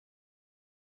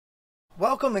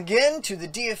Welcome again to the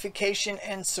Deification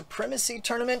and Supremacy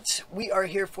Tournament. We are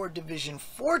here for Division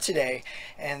 4 today,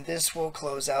 and this will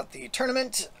close out the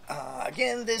tournament.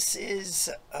 Again, this is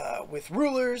with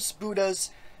rulers, Buddhas,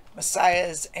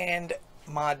 Messiahs, and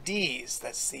Mahdis.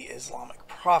 That's the Islamic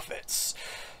prophets.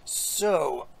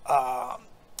 So,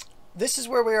 this is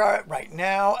where we are at right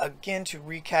now. Again, to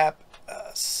recap,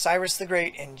 Cyrus the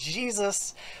Great and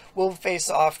Jesus will face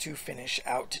off to finish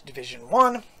out Division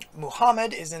 1.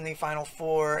 Muhammad is in the Final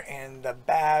Four, and the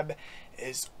Bab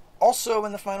is also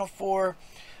in the Final Four,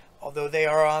 although they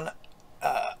are on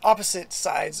opposite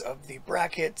sides of the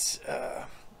bracket.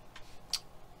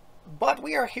 But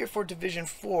we are here for Division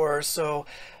 4, so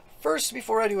first,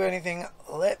 before I do anything,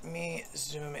 let me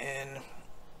zoom in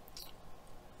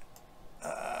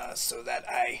so that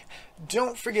I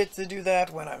don't forget to do that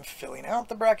when I'm filling out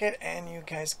the bracket, and you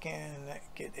guys can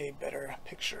get a better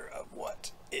picture of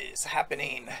what is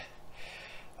happening.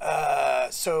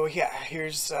 So yeah,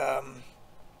 here's the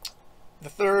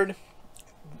third,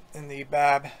 and the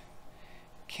Bab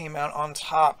came out on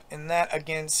top in that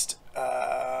against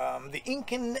the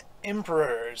Incan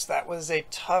emperors. That was a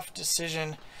tough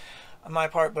decision on my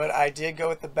part, but I did go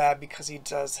with the Bab because he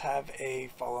does have a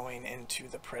following into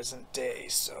the present day,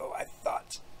 so I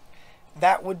thought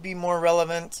that would be more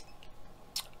relevant.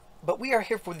 But we are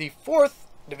here for the fourth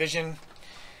division,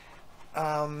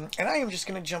 and I am just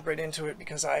going to jump right into it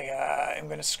because I am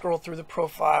going to scroll through the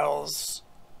profiles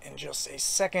in just a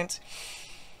second.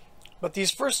 But these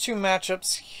first two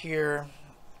matchups here,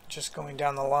 just going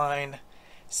down the line,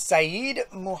 Sayyid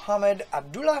Muhammad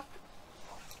Abdullah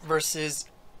versus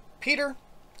Peter,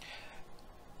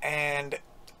 and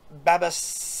Baba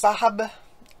Sahab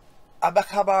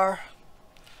Abakhabar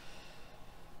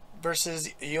versus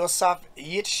Yosef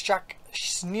Yitzchak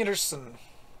Schneerson,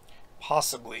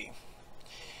 possibly.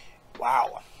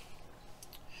 Wow.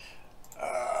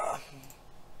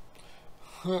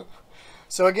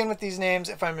 So again, with these names,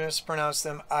 if I mispronounce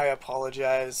them, I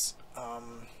apologize.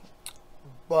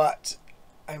 But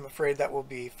I'm afraid that will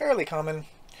be fairly common.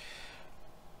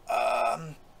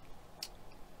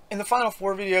 In the Final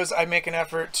Four videos, I make an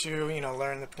effort to,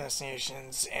 learn the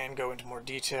pronunciations and go into more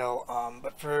detail.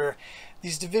 But for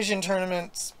these division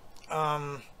tournaments,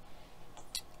 like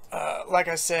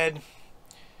I said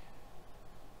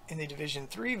in the Division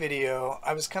 3 video,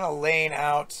 I was kind of laying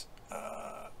out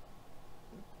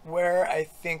where I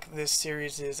think this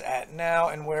series is at now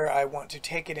and where I want to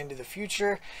take it into the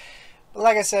future. But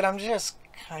like I said, I'm just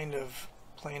kind of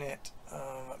playing it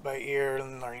by ear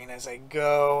and learning as I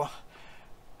go.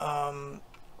 I'm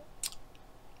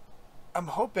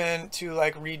hoping to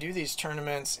redo these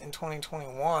tournaments in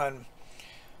 2021.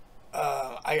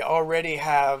 I already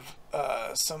have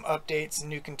some updates and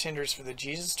new contenders for the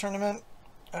Jesus tournament,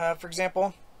 for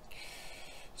example.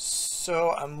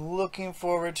 So I'm looking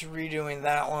forward to redoing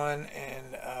that one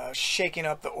and shaking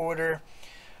up the order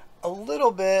a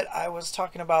little bit. I was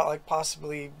talking about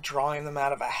possibly drawing them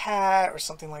out of a hat or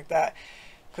something like that,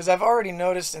 because I've already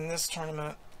noticed in this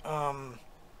tournament,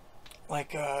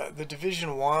 the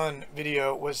Division 1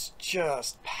 video was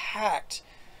just packed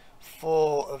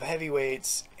full of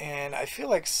heavyweights, and I feel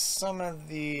like some of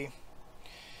these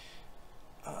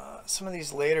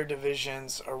later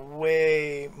divisions are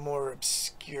way more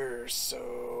obscure.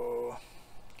 So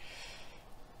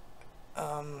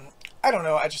I don't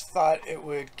know, I just thought it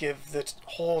would give the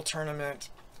whole tournament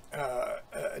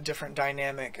a different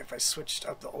dynamic if I switched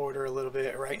up the order a little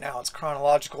bit. Right now it's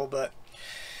chronological, but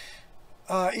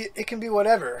it can be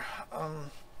whatever.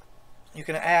 You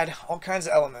can add all kinds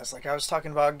of elements, like I was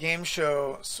talking about game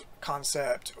show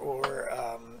concept, or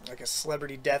like a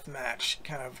celebrity death match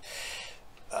kind of,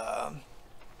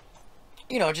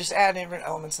 just add different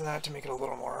elements in that to make it a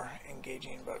little more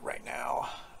engaging. But right now,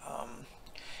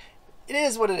 it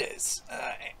is what it is.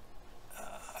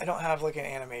 I don't have an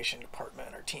animation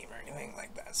department or team or anything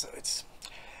like that, so it's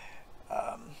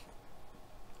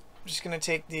I'm just going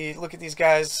to look at these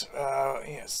guys,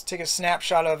 take a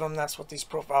snapshot of them. That's what these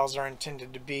profiles are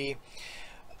intended to be.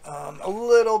 A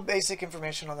little basic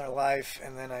information on their life,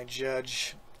 and then I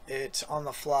judge it on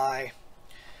the fly.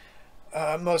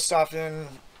 Most often,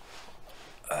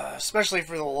 especially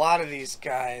for a lot of these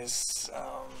guys,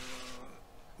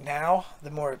 now,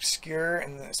 the more obscure,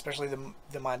 and especially the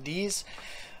Mahdis,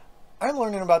 I'm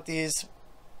learning about these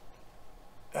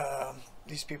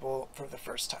people for the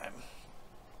first time.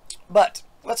 But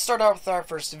let's start out with our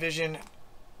first division.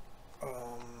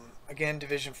 Again,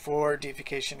 Division 4,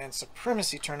 Deification and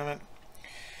Supremacy Tournament.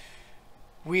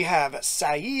 We have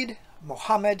Sayyid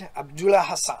Muhammad Abdullah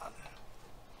Hassan,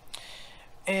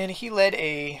 and he led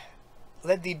a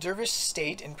led the dervish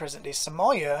state in present-day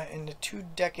Somalia in a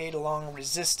 2-decade-long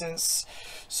resistance.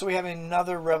 So we have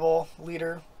another rebel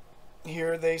leader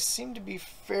here. They seem to be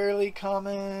fairly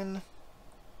common,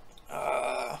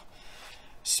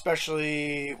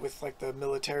 especially with like the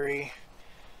military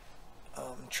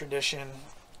tradition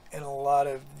in a lot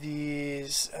of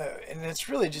these, and it's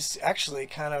really just actually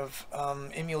kind of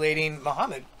emulating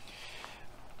Muhammad.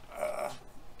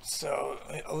 So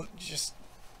just,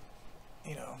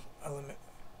 you know,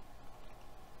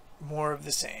 more of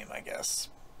the same, I guess,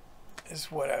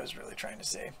 is what I was really trying to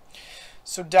say.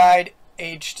 So died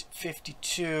aged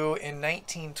 52 in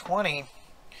 1920.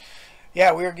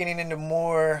 Yeah, we are getting into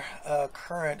more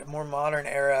current, more modern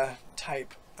era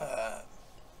type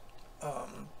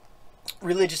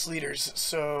religious leaders.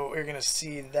 So we're going to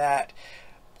see that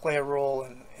play a role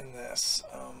in this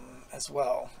as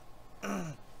well.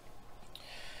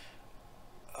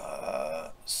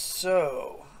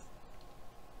 So,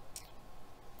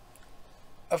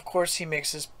 of course, he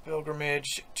makes his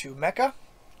pilgrimage to Mecca,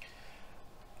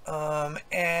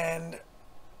 and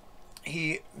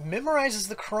he memorizes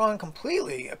the Quran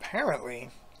completely, apparently.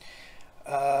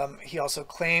 He also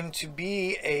claimed to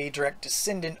be a direct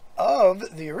descendant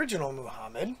of the original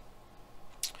Muhammad.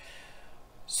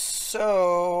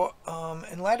 So,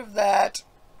 in light of that,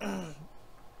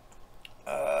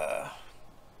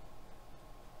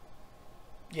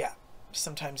 yeah,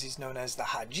 sometimes he's known as the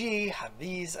Haji,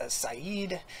 Hafiz,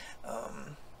 Saeed.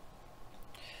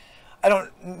 I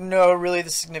don't know really the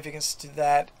significance to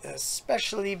that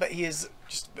especially, but he is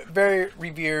just very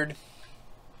revered.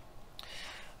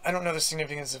 I don't know the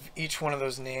significance of each one of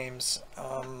those names.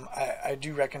 I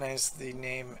do recognize the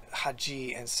name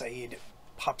Haji and Saeed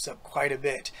pops up quite a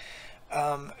bit.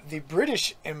 The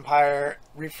British Empire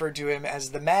referred to him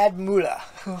as the Mad Mullah.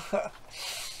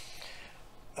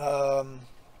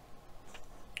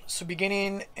 So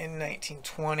beginning in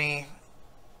 1920,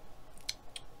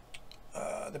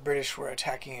 the British were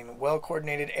attacking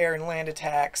well-coordinated air and land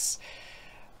attacks.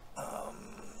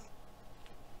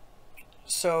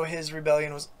 So his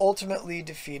rebellion was ultimately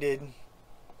defeated,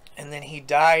 and then he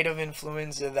died of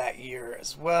influenza that year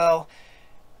as well.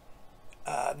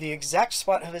 The exact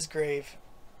spot of his grave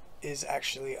is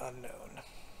actually unknown.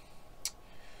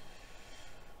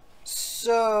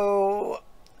 So,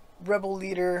 rebel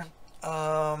leader,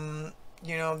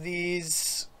 you know,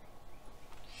 these,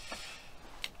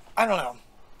 I don't know,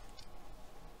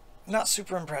 not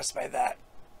super impressed by that.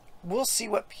 We'll see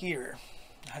what Peter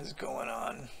has going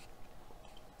on.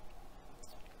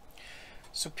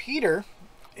 So Peter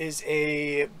is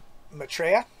a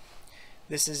Maitreya.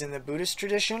 This is in the Buddhist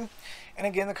tradition, and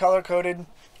again the color coding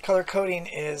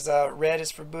is red is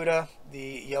for Buddha,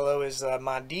 the yellow is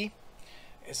Mahdi,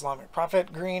 Islamic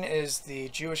prophet, green is the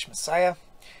Jewish Messiah,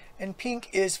 and pink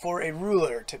is for a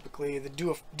ruler, typically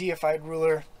the deified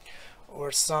ruler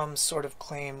or some sort of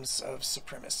claims of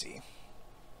supremacy.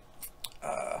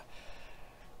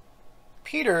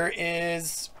 Peter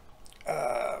is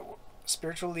a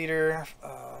spiritual leader,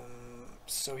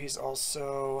 so he's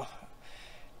also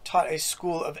taught a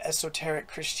school of esoteric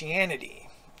Christianity.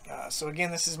 So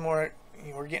again, this is more,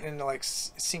 you know, we're getting into like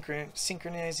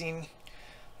synchronizing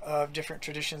of different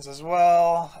traditions as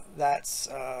well. That's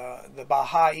the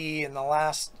Baha'i in the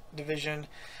last division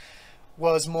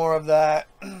was more of that.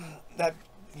 That,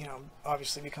 you know,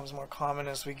 obviously becomes more common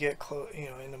as we get you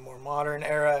know, in the more modern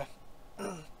era.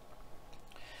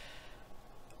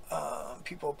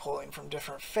 People pulling from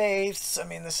different faiths. I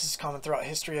mean, this is common throughout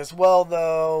history as well,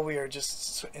 though. We are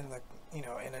just in the, you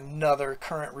know, in another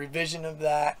current revision of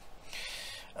that.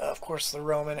 Of course, the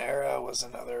Roman era was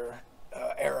another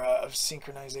era of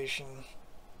synchronization.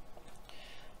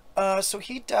 So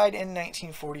he died in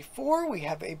 1944. We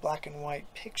have a black and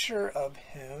white picture of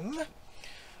him.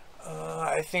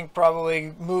 I think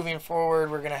probably moving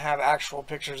forward, we're going to have actual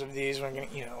pictures of these. We're going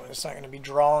to, you know, it's not going to be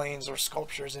drawings or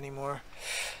sculptures anymore.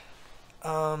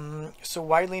 So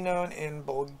widely known in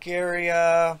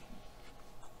Bulgaria,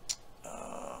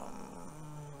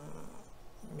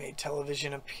 made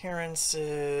television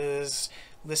appearances,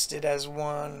 listed as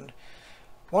one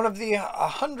of the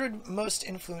 100 most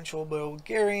influential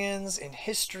Bulgarians in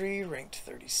history, ranked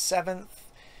 37th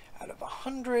out of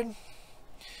 100.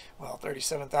 Well,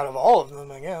 37th out of all of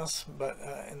them, I guess, but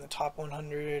in the top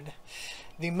 100.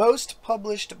 The most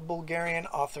published Bulgarian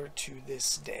author to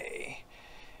this day.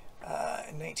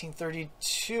 In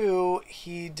 1932,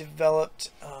 he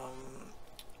developed a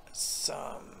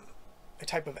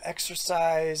type of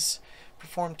exercise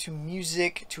performed to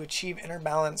music to achieve inner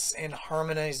balance and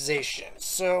harmonization.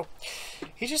 So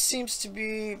he just seems to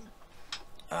be,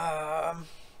 I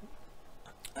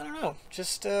don't know,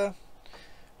 just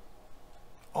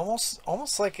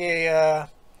almost like a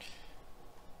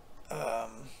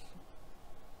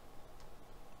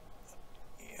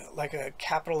like a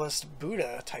capitalist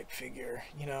Buddha type figure,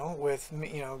 you know, with,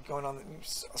 you know, going on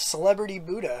a celebrity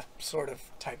Buddha sort of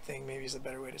type thing, maybe is a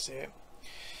better way to say it.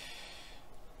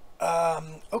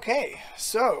 Okay,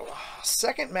 so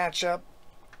second matchup,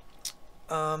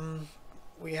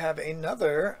 we have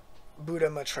another Buddha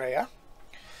Maitreya.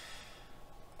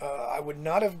 I would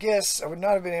not have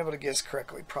been able to guess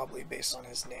correctly, probably based on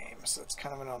his name, so it's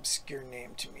kind of an obscure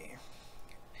name to me.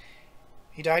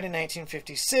 He died in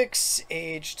 1956,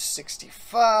 aged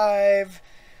 65,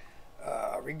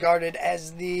 regarded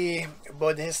as the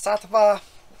Bodhisattva,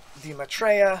 the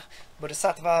Maitreya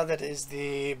Bodhisattva, that is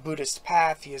the Buddhist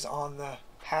path. He is on the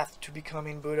path to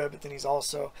becoming Buddha, but then he's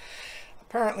also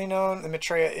apparently known, the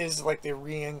Maitreya is like the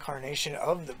reincarnation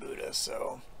of the Buddha,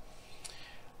 so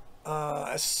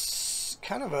it's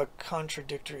kind of a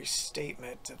contradictory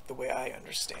statement of the way I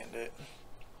understand it.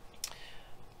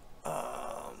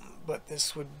 But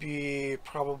this would be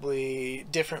probably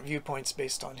different viewpoints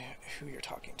based on who you're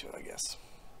talking to, I guess.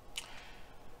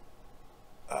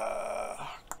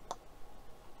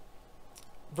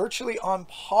 Virtually on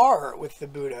par with the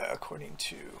Buddha, according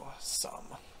to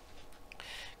some.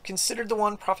 Considered the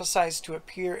one prophesied to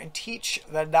appear and teach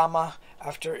the Dhamma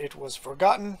after it was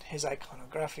forgotten. His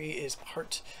iconography is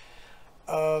part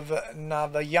of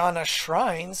Navayana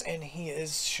shrines, and he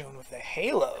is shown with a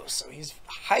halo, so he's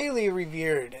highly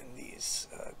revered in these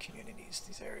communities,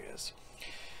 these areas.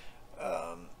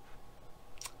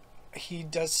 He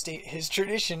does state his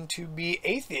tradition to be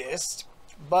atheist,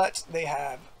 but they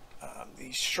have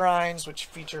these shrines which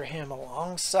feature him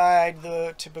alongside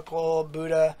the typical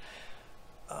Buddha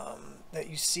that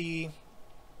you see.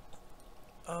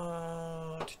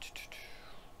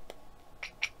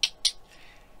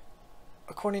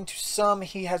 According to some,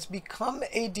 he has become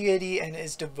a deity and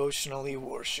is devotionally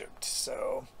worshipped.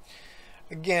 So,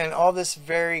 again, all this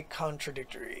very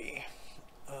contradictory.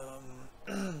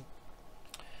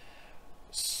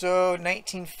 So,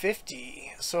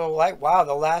 1950. So, like, wow,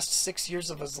 the last 6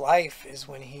 years of his life is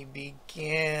when he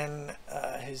began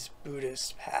his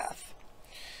Buddhist path.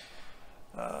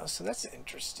 So that's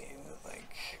interesting.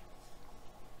 Like,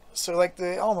 so like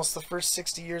almost the first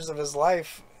 60 years of his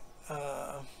life.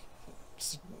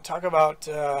 Talk about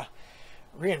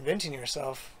reinventing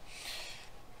yourself.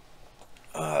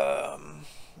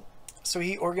 So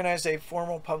he organized a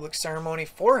formal public ceremony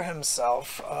for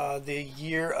himself the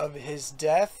year of his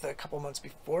death, a couple months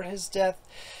before his death,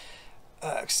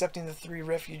 accepting the 3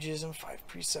 refuges and 5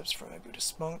 precepts from a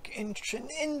Buddhist monk in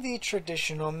the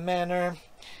traditional manner,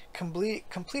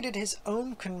 completed his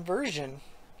own conversion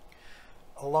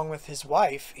along with his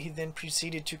wife. He then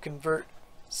proceeded to convert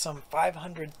some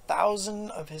 500,000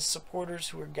 of his supporters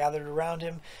who were gathered around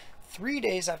him. 3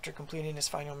 days after completing his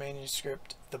final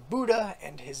manuscript, the Buddha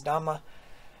and his Dhamma,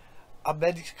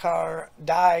 Ambedkar,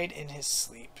 died in his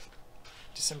sleep,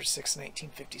 December 6,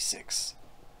 1956.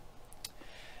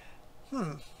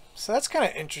 So that's kind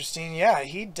of interesting. Yeah,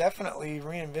 he definitely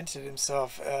reinvented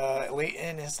himself late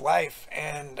in his life,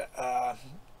 and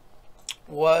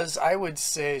was, I would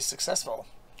say, successful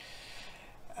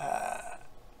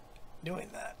doing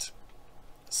that.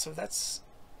 So that's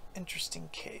interesting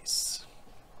case.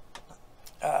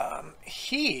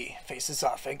 He faces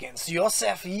off against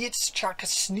Josef Yitzchak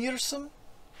Schneerson.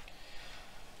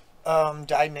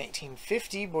 Died in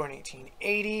 1950, born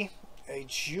 1880, a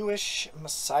Jewish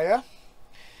messiah.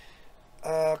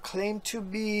 Claimed to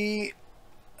be,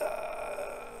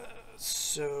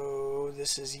 so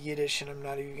this is Yiddish and I'm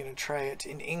not even going to try it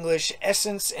in English,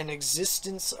 essence and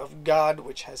existence of God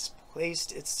which has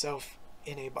placed itself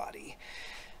in a body.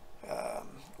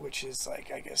 Which is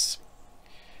like, I guess,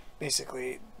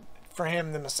 basically, for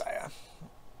him, the Messiah.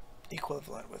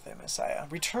 Equivalent with a Messiah.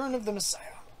 Return of the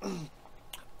Messiah.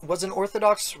 Was an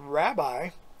Orthodox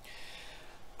rabbi.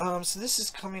 So this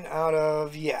is coming out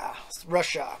of,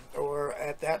 Russia, or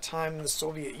at that time the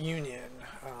Soviet Union.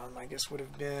 I guess would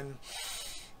have been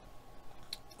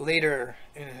later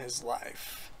in his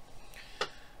life.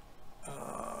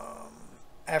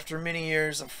 After many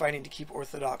years of fighting to keep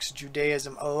Orthodox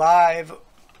Judaism alive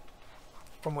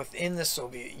from within the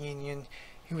Soviet Union,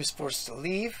 he was forced to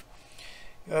leave.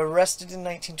 Arrested in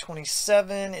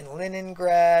 1927 in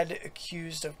Leningrad,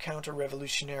 accused of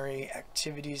counter-revolutionary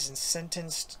activities and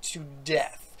sentenced to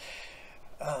death.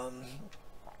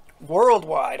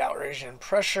 Worldwide outrage and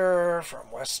pressure from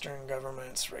Western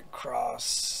governments, Red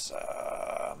Cross,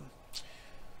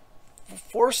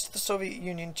 forced the Soviet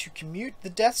Union to commute the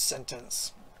death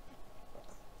sentence.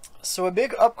 So a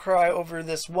big upcry over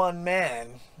this one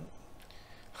man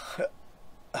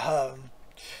um,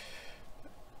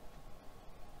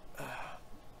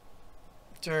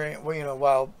 during, well, you know,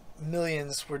 while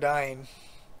millions were dying.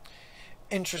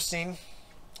 Interesting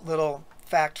little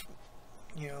fact,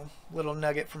 you know, little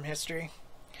nugget from history.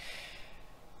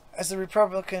 As the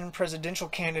Republican presidential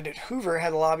candidate, Hoover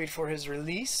had lobbied for his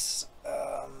release.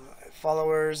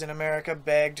 Followers in America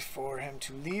begged for him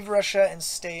to leave Russia and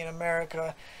stay in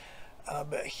America,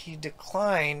 but he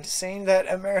declined, saying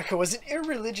that America was an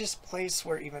irreligious place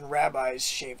where even rabbis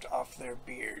shaved off their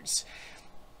beards.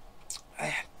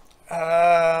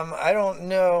 I don't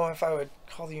know if I would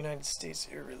call the United States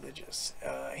irreligious.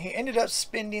 He ended up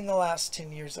spending the last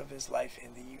 10 years of his life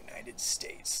in the United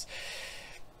States.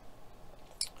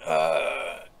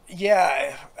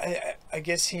 Yeah, I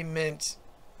guess he meant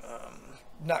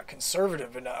not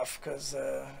conservative enough, because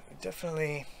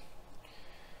definitely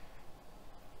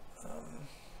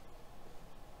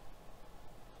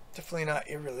definitely not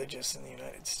irreligious in the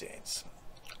United States.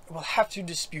 We'll have to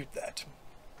dispute that.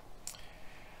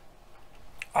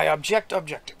 I object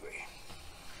objectively.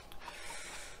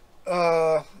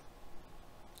 Okay,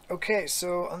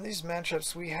 so on these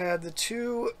matchups we had the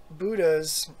two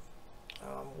Buddhas,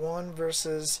 one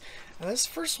versus, and this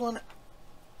first one,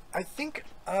 I think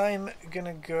I'm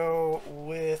gonna go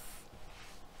with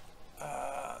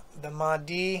the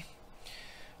Mahdi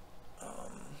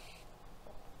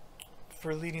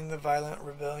for leading the violent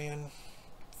rebellion,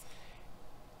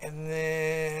 and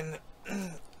then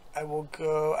I will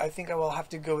go, I think I will have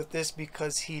to go with this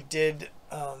because he did,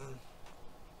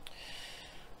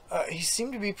 he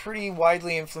seemed to be pretty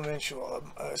widely influential,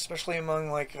 especially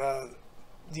among like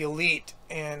the elite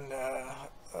and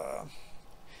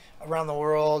around the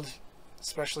world,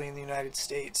 especially in the United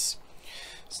States.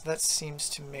 So that seems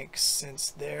to make sense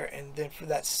there. And then for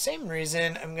that same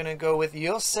reason, I'm going to go with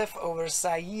Yosef over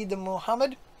Sayyid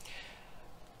Muhammad.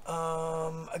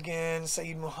 Again,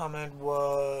 Sayyid Muhammad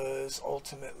was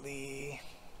ultimately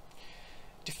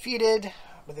defeated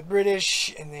by the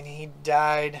British, and then he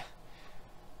died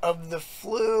of the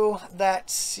flu. That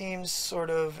seems sort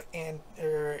of, you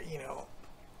know,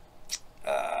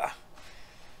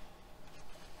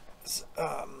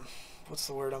 what's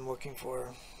the word I'm looking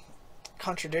for?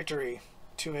 Contradictory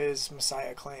to his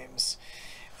Messiah claims.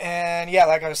 And yeah,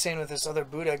 like I was saying with this other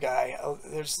Buddha guy,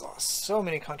 there's so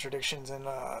many contradictions in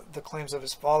the claims of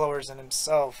his followers and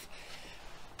himself.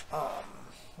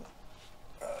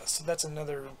 So that's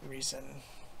another reason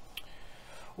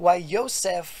why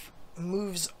Yosef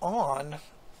moves on.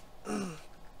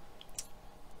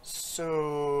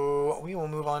 So we will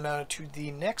move on now to the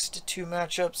next two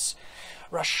matchups.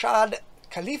 Rashad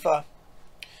Khalifa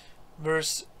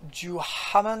versus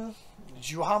Juhaman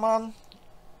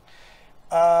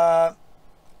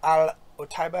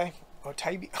al-Otaibi.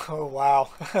 Oh, wow.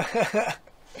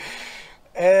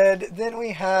 And then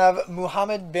we have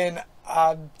Muhammad bin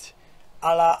Abd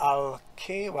Allah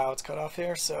al-K. Wow, it's cut off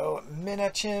here. So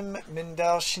Menachem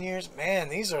Mendel Schneers. Man,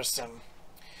 these are some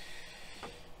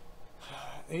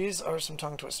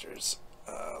tongue twisters.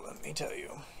 Let me tell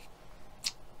you.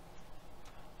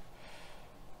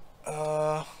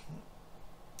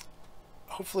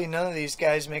 Hopefully none of these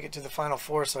guys make it to the Final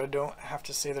Four, so I don't have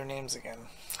to say their names again.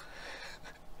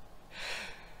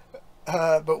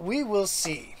 But we will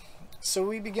see. So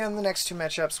we begin the next two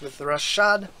matchups with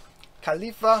Rashad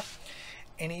Khalifa,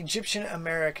 an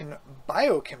Egyptian-American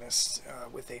biochemist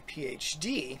with a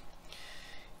PhD,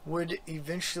 would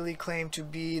eventually claim to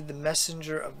be the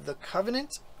messenger of the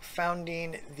Covenant,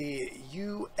 founding the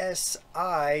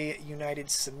USI, United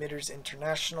Submitters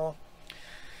International,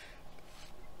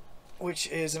 which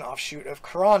is an offshoot of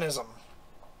Quranism.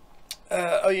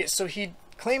 Oh yeah, so he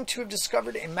claimed to have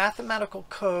discovered a mathematical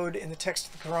code in the text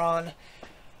of the Quran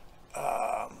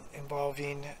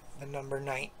involving the number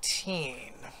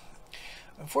 19.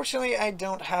 Unfortunately, I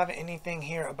don't have anything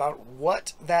here about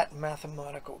what that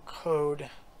mathematical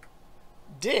code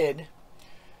did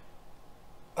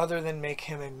other than make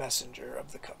him a messenger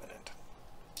of the Covenant.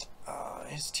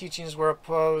 His teachings were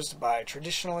opposed by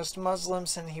traditionalist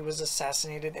Muslims, and he was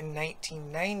assassinated in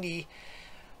 1990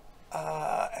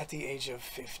 at the age of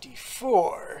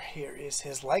 54. Here is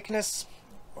his likeness,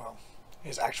 well,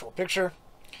 his actual picture.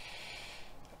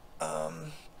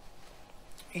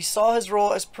 He saw his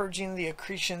role as purging the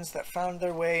accretions that found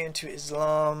their way into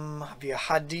Islam via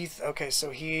hadith. Okay,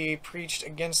 so he preached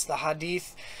against the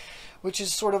hadith, which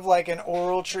is sort of like an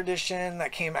oral tradition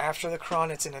that came after the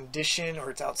Quran. It's an addition, or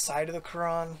it's outside of the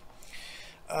Quran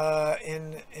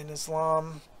in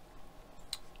Islam.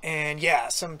 And yeah,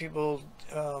 some people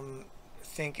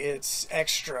think it's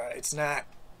extra. It's not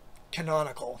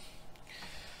canonical.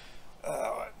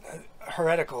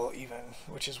 heretical even,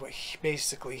 which is what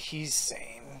basically he's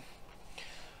saying.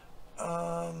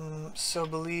 So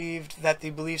believed that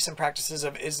the beliefs and practices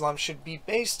of Islam should be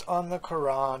based on the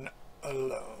Quran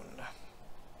alone.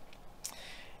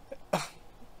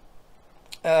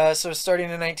 So starting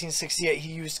in 1968,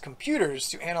 he used computers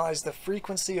to analyze the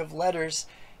frequency of letters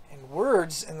and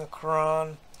words in the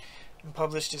Quran and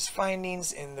published his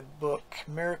findings in the book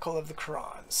Miracle of the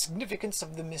Quran, Significance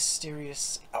of the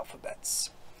Mysterious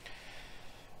Alphabets.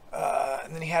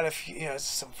 And then he had a few,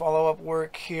 some follow-up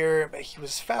work here, but he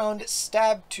was found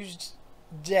stabbed to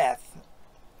death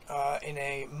in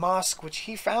a mosque which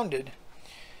he founded.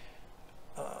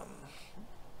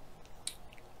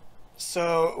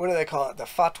 So what do they call it? The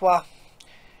fatwa.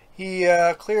 He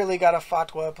clearly got a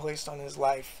fatwa placed on his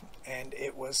life, and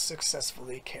it was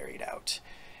successfully carried out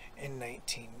in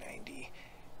 1990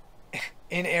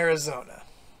 in Arizona.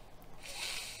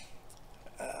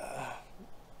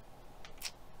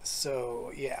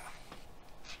 So yeah.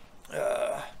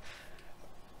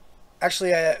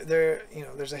 Actually,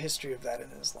 there's a history of that in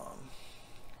Islam.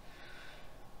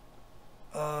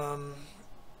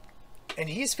 And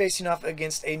he's facing off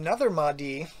against another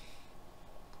Mahdi.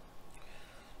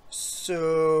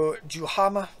 So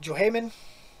Juhayman,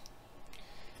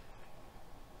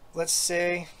 let's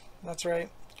say that's right.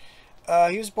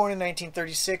 He was born in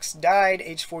 1936, died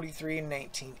age 43 in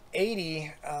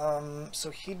 1980. So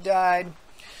he died.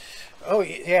 Oh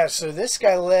yeah, so this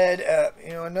guy led,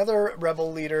 another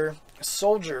rebel leader, a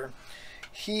soldier.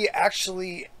 He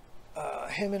actually,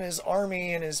 him and his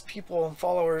army and his people and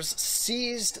followers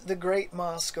seized the great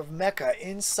mosque of Mecca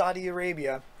in Saudi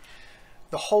Arabia,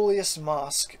 the holiest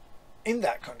mosque in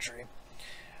that country,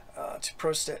 to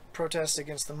protest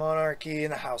against the monarchy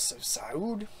in the House of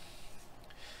Saud.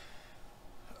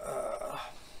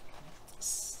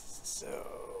 So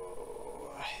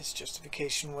his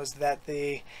justification was that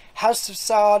the House of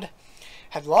Saud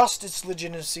had lost its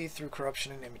legitimacy through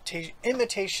corruption and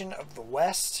imitation of the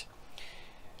West,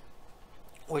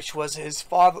 which was his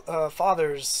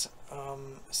father's,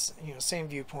 same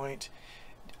viewpoint.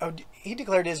 Oh, he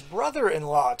declared his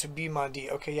brother-in-law to be Mahdi.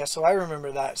 Okay, yeah, so I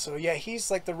remember that. So yeah, he's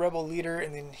like the rebel leader,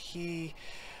 and then he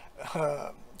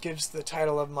gives the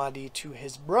title of Mahdi to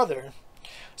his brother.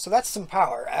 So that's some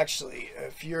power, actually.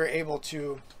 If you're able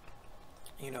to,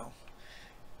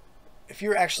 if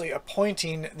you're actually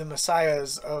appointing the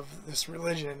messiahs of this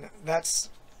religion, that's,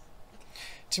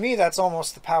 to me, that's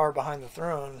almost the power behind the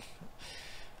throne.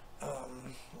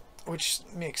 Which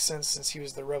makes sense since he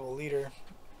was the rebel leader.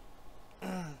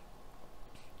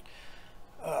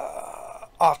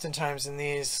 Oftentimes in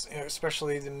these,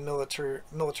 especially the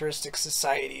militaristic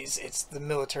societies, it's the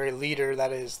military leader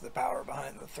that is the power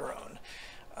behind the throne.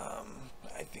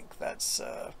 I think that's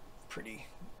pretty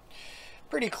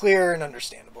clear and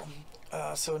understandable.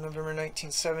 So November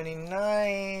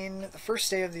 1979, the first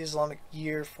day of the Islamic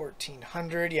year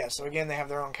 1400. Yeah, so again, they have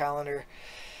their own calendar.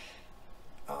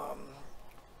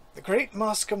 The Great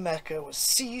Mosque of Mecca was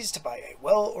seized by a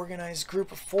well-organized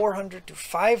group of 400 to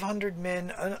 500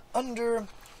 men under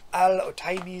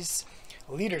al-Otaibi's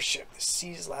leadership. The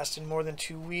siege lasted more than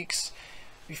 2 weeks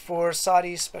before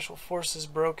Saudi special forces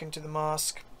broke into the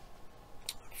mosque.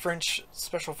 French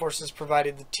special forces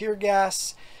provided the tear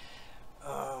gas,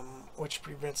 which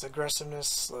prevents aggressiveness,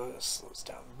 slows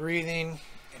down breathing,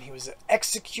 and he was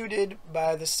executed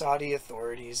by the Saudi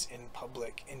authorities in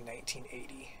public in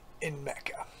 1980 in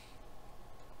Mecca.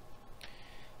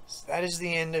 So that is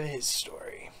the end of his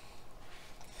story.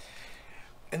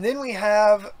 And then we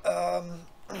have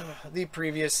the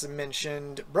previous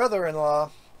mentioned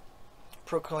brother-in-law,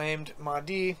 proclaimed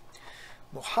Mahdi,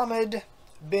 Muhammad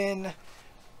bin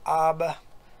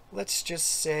let's just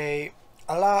say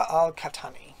Allah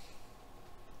al-Khatani.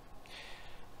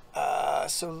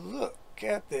 So look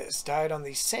at this. Died on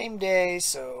the same day,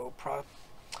 so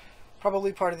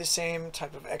probably part of the same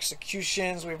type of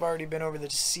executions. We've already been over the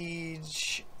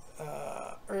siege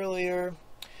earlier.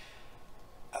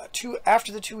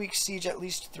 After the 2-week siege, at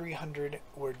least 300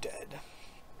 were dead.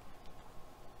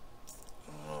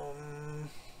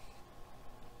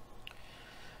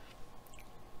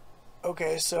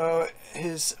 Okay, so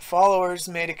his followers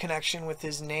made a connection with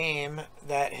his name,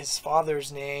 that his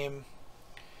father's name,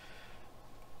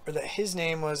 or that his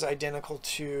name was identical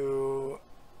to,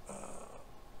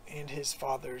 and his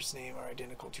father's name are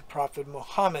identical to Prophet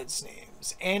Muhammad's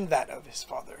names, and that of his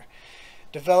father.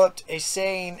 Developed a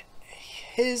saying,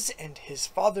 his and his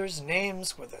father's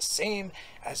names were the same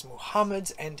as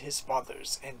Muhammad's and his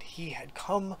father's, and he had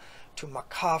come to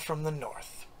Makkah from the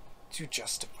north to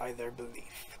justify their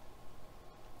belief.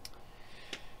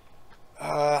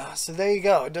 So there you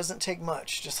go. It doesn't take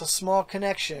much, just a small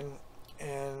connection,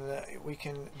 and we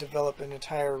can develop an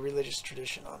entire religious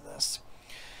tradition on this.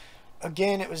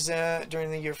 Again, it was during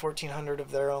the year 1400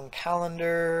 of their own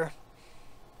calendar.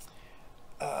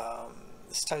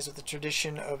 This ties with the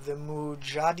tradition of the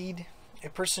Mujaddid, a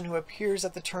person who appears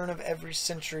at the turn of every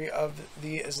century of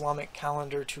the Islamic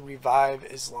calendar to revive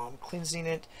Islam, cleansing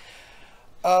it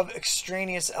of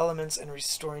extraneous elements and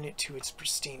restoring it to its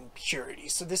pristine purity.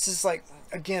 So this is like,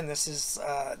 again, this is,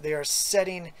 they are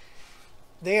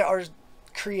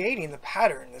creating the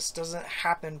pattern. This doesn't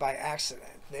happen by accident.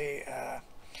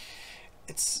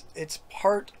 It's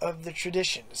part of the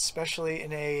tradition, especially in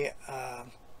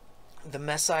the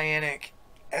messianic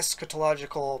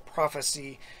eschatological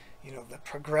prophecy, the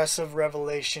progressive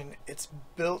revelation. It's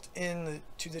built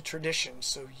into the tradition,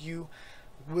 so you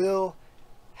will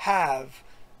have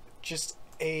just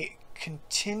a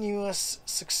continuous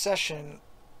succession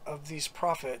of these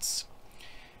prophets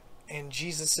and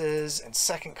Jesus's and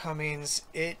second comings.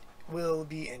 It will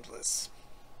be endless.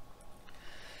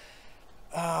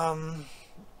 But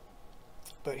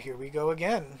here we go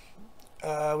again.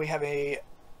 We have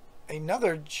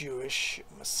another Jewish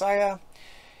Messiah,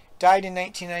 died in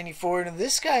 1994. And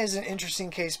this guy is an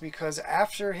interesting case because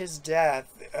after his death,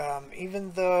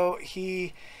 even though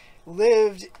he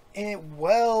lived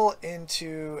well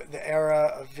into the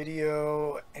era of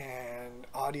video and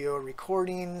audio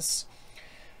recordings,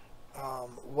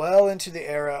 well into the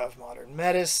era of modern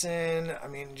medicine, I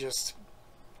mean, just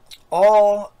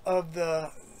all of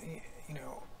the,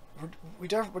 we're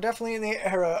definitely in the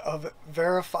era of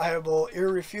verifiable,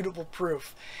 irrefutable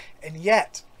proof. And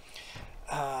yet,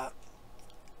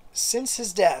 since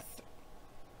his death,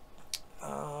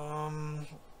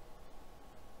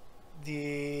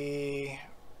 the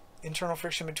internal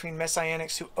friction between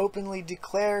messianics who openly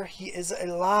declare he is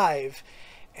alive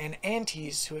and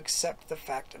antis who accept the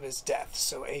fact of his death.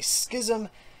 So a schism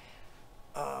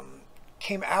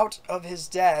came out of his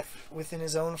death within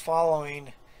his own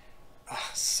following.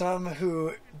 Some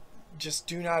who just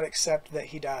do not accept that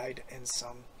he died, and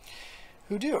some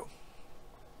who do.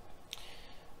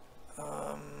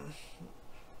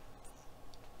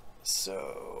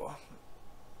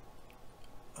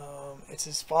 It's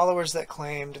his followers that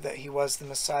claimed that he was the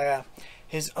Messiah.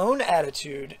 His own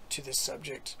attitude to this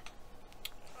subject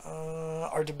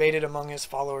are debated among his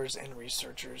followers and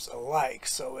researchers alike.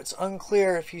 So it's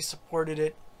unclear if he supported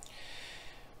it,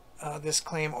 this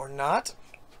claim or not.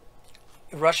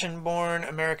 Russian-born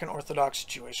American Orthodox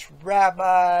Jewish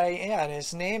rabbi, yeah, and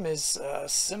his name is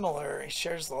similar. He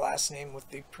shares the last name with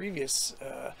the previous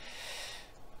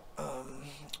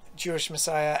Jewish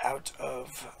Messiah out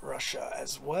of Russia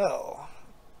as well.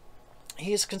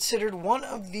 He is considered one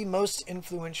of the most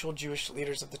influential Jewish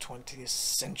leaders of the 20th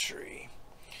century.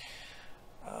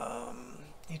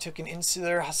 He took an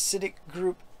insular Hasidic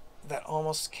group that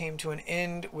almost came to an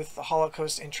end with the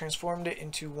Holocaust and transformed it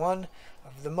into one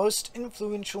of the most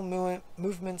influential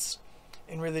movements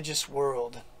in religious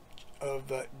world of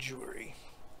Jewry.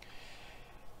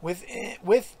 With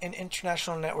an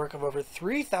international network of over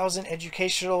 3,000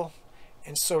 educational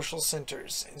and social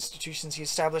centers. Institutions he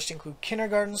established include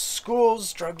kindergartens,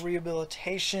 schools, drug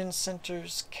rehabilitation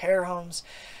centers, care homes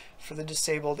for the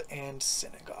disabled, and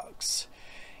synagogues.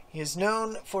 He is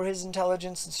known for his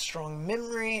intelligence and strong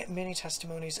memory. Many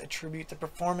testimonies attribute the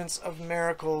performance of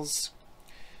miracles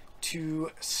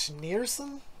to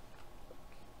Schneerson.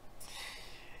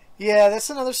 Yeah, that's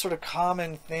another sort of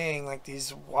common thing, like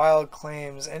these wild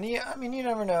claims. And you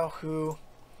never know who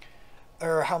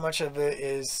or how much of it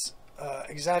is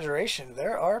exaggeration.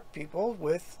 There are people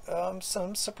with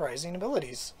some surprising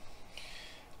abilities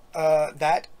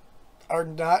that are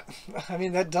not,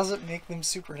 that doesn't make them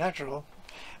supernatural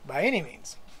by any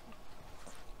means.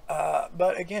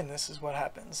 But again, this is what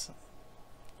happens.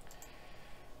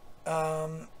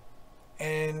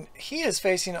 And he is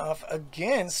facing off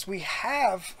against, we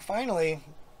have finally,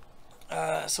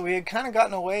 so we had kind of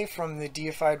gotten away from the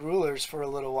deified rulers for a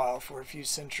little while, for a few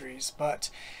centuries, but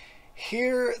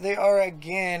here they are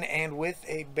again, and with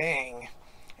a bang.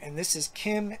 And this is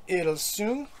Kim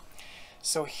Il-sung.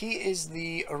 So he is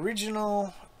the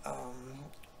original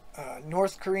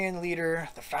North Korean leader,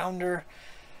 the founder.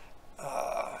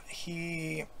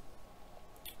 He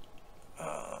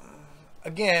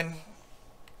again,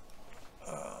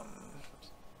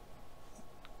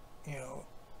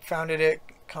 founded it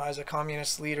as a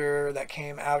communist leader that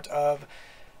came out of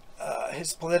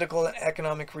his political and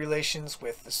economic relations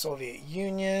with the Soviet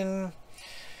Union.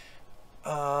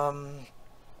 I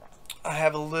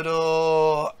have a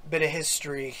little bit of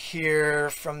history here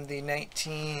from the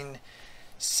 1960s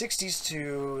 60s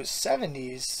to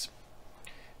 70s,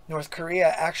 North Korea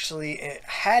actually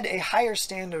had a higher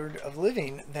standard of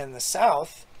living than the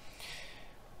South,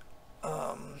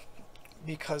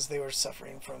 because they were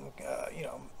suffering from,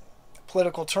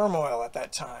 political turmoil at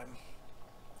that time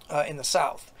in the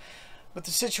South. But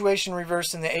the situation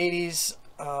reversed in the 80s,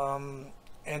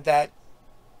 and that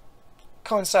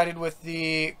coincided with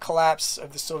the collapse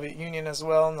of the Soviet Union as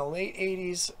well in the late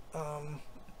 80s.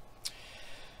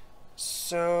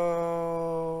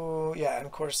 So yeah, and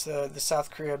of course the South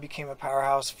Korea became a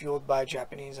powerhouse fueled by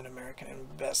Japanese and American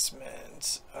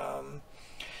investment.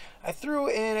 I threw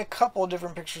in a couple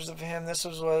different pictures of him. This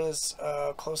was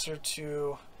closer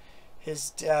to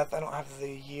his death. I don't have the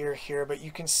year here, but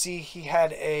you can see he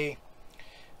had a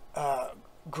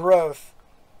growth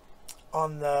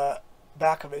on the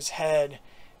back of his head,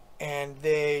 and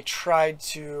they tried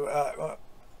to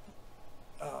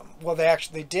well,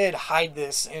 they did hide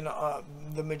this in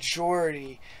the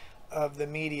majority of the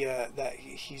media that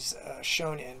he's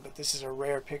shown in, but this is a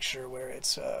rare picture where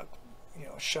it's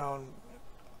shown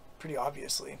pretty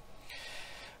obviously.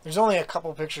 There's only a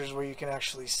couple pictures where you can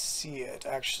actually see it,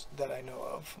 that I know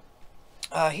of.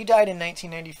 He died in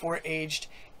 1994, aged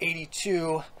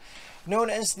 82,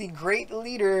 known as the Great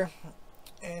Leader,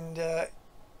 and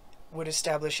would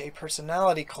establish a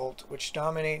personality cult which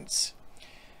dominates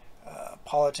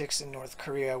politics in North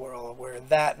Korea. We're all aware of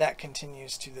that. That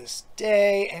continues to this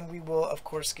day, and we will, of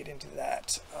course, get into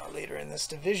that later in this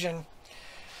division.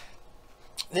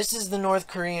 This is the North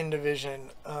Korean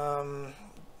division.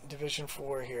 Division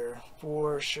 4 here,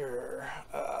 for sure.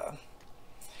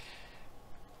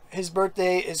 His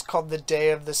birthday is called the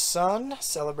Day of the Sun,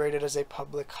 celebrated as a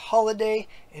public holiday.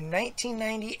 In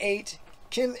 1998,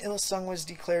 Kim Il-sung was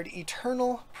declared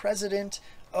eternal president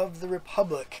of the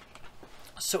republic.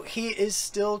 So he is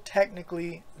still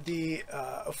technically the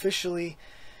official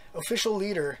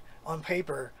leader on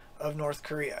paper of North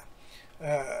Korea.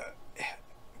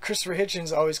 Christopher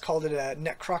Hitchens always called it a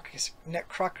necrocracy.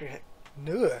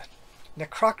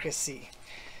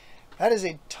 That is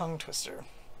a tongue twister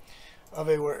of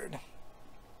a word.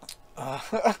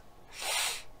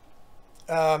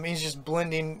 He's just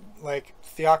blending like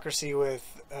theocracy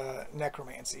with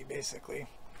necromancy, basically.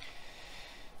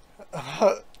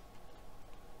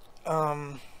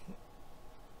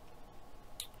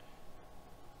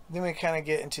 Then we kind of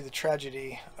get into the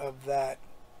tragedy of that.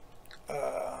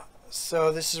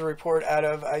 So this is a report out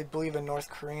of, I believe, a North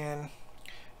Korean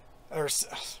or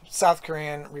South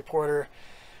Korean reporter.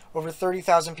 Over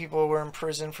 30,000 people were in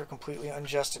prison for completely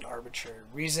unjust and arbitrary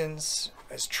reasons,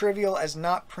 as trivial as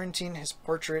not printing his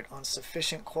portrait on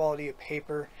sufficient quality of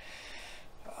paper,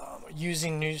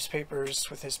 using newspapers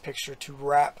with his picture to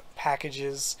wrap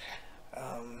packages.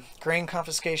 Grain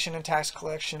confiscation and tax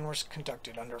collection were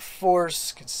conducted under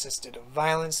force, consisted of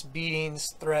violence,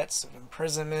 beatings, threats of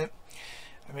imprisonment.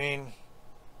 I mean,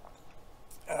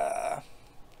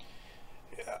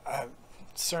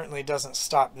 certainly doesn't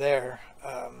stop there.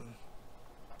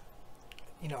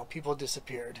 People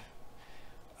disappeared.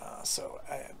 So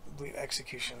I believe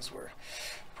executions were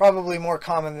probably more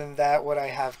common than that. What I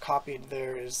have copied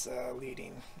there is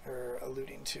alluding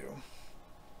to.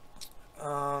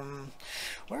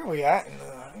 Where are we at?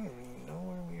 I don't even know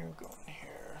where we are going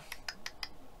here.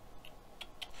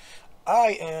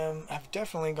 I've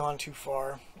definitely gone too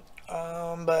far.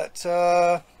 But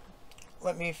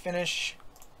let me finish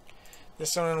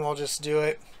this one and we'll just do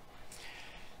it.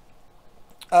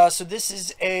 So this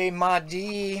is a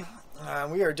Mahdi.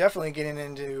 We are definitely getting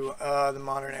into the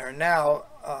modern era now.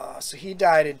 So he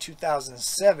died in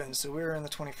 2007, so we're in the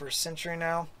 21st century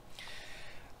now.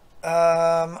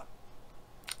 I'm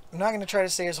not going to try to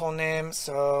say his whole name,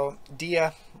 so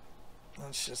Dia,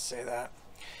 let's just say that.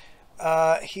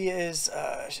 He is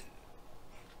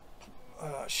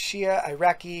Shia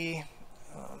Iraqi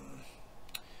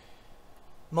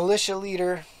militia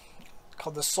leader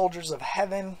called the Soldiers of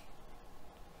Heaven.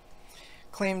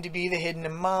 Claimed to be the hidden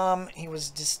imam. He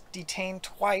was detained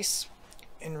twice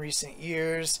in recent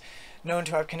years. Known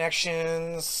to have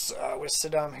connections with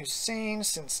Saddam Hussein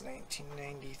since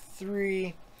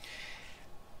 1993.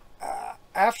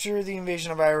 After the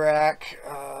invasion of Iraq,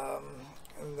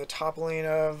 the toppling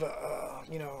of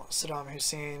Saddam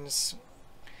Hussein's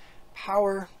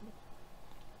power.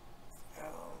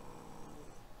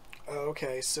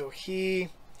 Okay, so he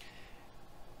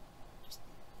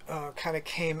kind of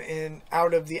came in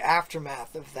out of the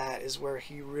aftermath of that is where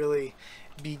he really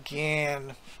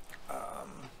began.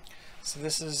 So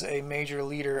this is a major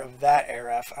leader of that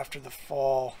era after the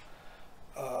fall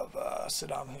of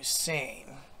Saddam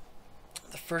Hussein.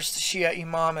 the first Shia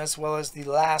imam, as well as the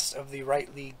last of the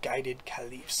rightly guided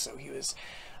caliphs. So he was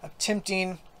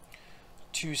attempting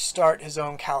to start his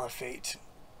own caliphate.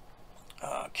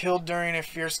 Killed during a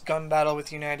fierce gun battle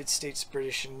with United States,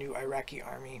 British, and new Iraqi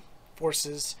army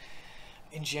forces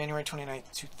in January 29,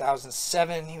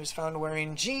 2007. He was found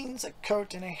wearing jeans, a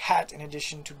coat, and a hat. In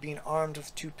addition to being armed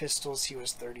with 2 pistols, he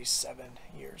was 37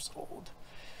 years old.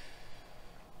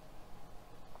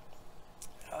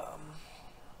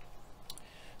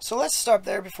 So let's stop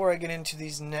there before I get into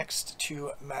these next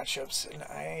 2 matchups. And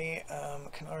I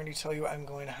can already tell you I'm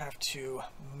going to have to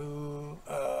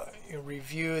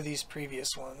review these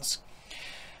previous ones.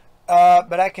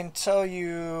 But I can tell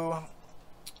you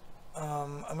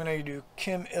I'm going to do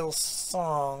Kim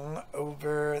Il-sung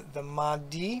over the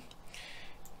Mahdi.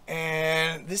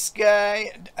 And this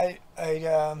guy,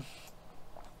 I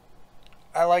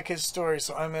like his story,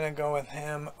 so I'm going to go with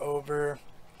him over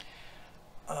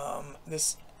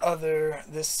this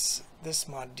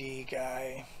Mahdi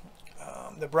guy,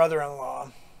 the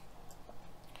brother-in-law.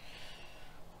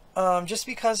 Just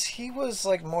because he was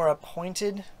like more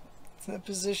appointed to the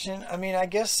position. I mean, I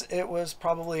guess it was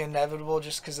probably inevitable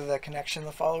just because of the connection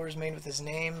the followers made with his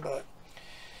name, but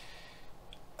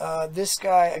this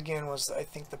guy again was, I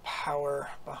think, the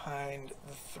power behind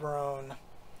the throne.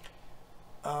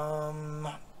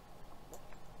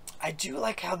 I do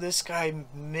like how this guy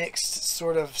mixed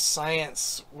sort of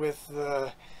science with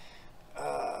the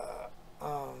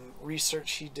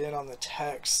research he did on the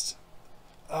text.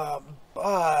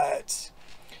 But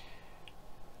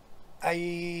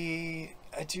I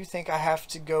do think I have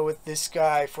to go with this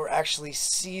guy for actually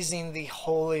seizing the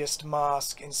holiest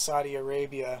mosque in Saudi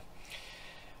Arabia.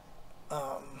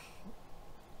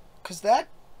 'Cause that's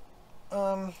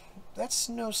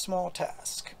no small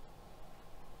task.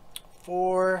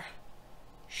 For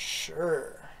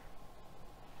sure.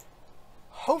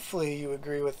 Hopefully you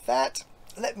agree with that.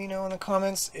 Let me know in the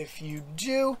comments if you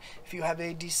do. If you have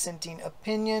a dissenting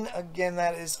opinion, again,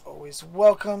 that is always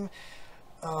welcome.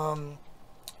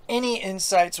 Any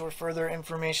insights or further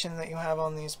information that you have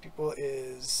on these people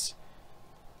is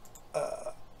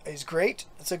great.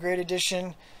 It's a great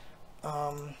addition.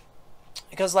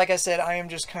 Because like I said, I am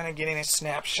just kind of getting a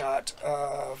snapshot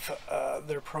of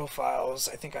their profiles.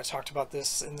 I think I talked about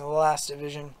this in the last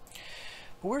division.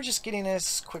 But we're just getting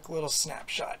this quick little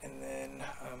snapshot, and then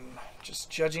just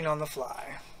judging on the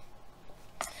fly.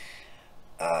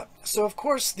 So of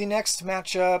course, the next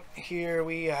matchup here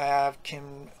we have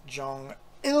Kim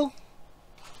Jong-il.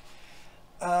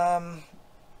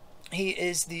 He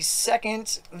is the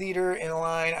second leader in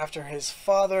line after his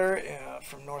father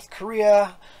from North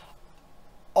Korea,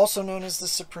 also known as the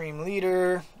Supreme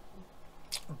Leader,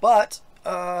 but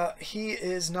he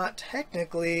is not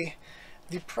technically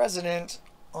the president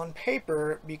on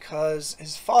paper because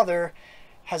his father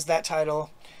has that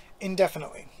title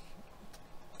indefinitely.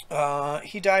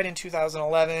 He died in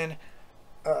 2011,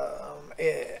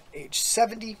 age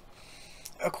 70.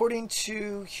 According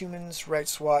to Human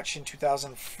Rights Watch in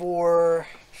 2004,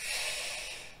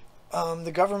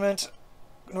 the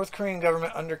North Korean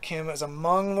government under Kim is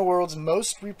among the world's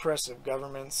most repressive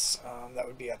governments. That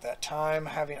would be at that time,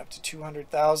 having up to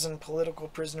 200,000 political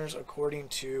prisoners, according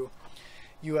to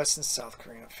U.S. and South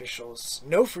Korean officials.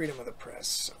 No freedom of the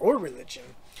press or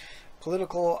religion,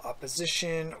 political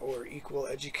opposition, or equal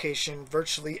education.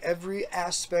 Virtually every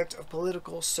aspect of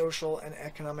political, social, and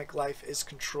economic life is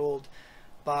controlled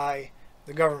by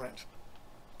the government.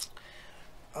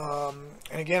 And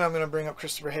again, I'm going to bring up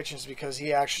Christopher Hitchens because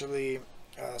he actually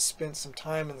spent some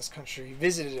time in this country. He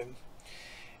visited him,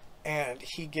 and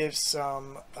he gives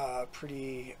some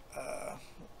pretty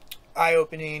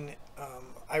eye-opening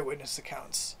eyewitness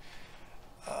accounts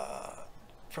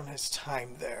from his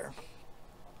time there.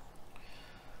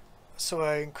 So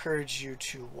I encourage you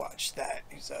to watch that.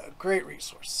 He's a great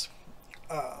resource.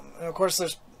 And of course,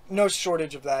 there's no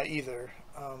shortage of that either.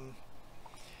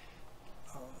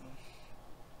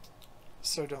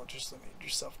 So don't just limit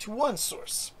yourself to one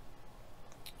source.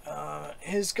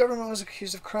 His government was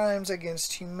accused of crimes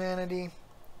against humanity.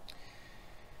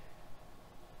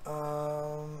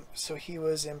 So he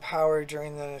was in power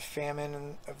during the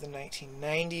famine of the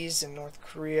 1990s in North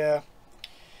Korea,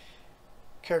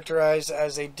 characterized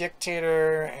as a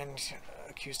dictator, and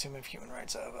accused him of human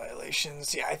rights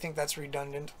violations. Yeah, I think that's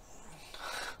redundant.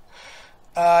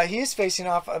 He is facing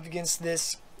off against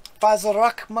this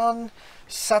Fazlrahman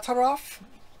Sattarov.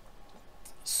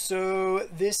 So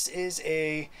this is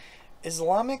a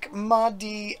Islamic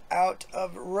Mahdi out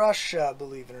of Russia,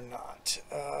 believe it or not.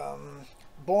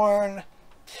 Born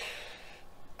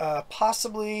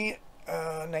possibly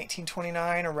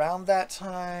 1929, around that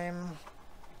time.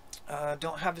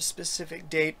 Don't have a specific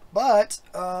date, but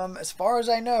as far as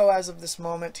I know, as of this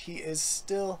moment, he is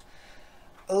still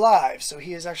alive. So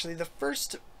he is actually the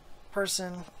first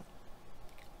person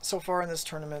so far in this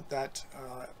tournament that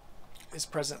is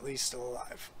presently still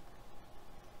alive.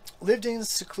 Lived in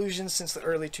seclusion since the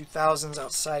early 2000s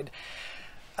outside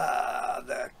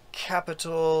the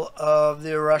capital of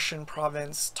the Russian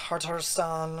province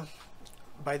Tatarstan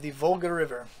by the Volga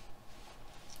River.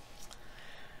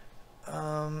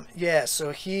 Yeah,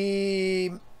 so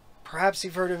perhaps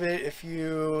you've heard of it if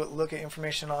you look at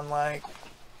information on like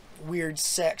weird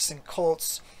sects and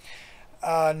cults,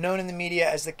 known in the media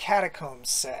as the Catacombs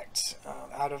sect,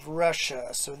 out of Russia.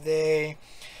 So the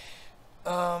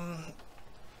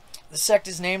sect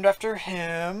is named after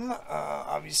him.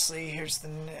 Obviously,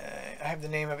 I have the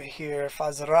name of it here,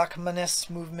 Fazrakhmanis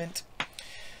movement.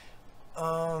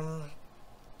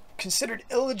 Considered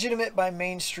illegitimate by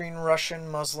mainstream Russian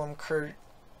Muslim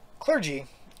clergy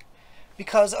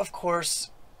because, of course,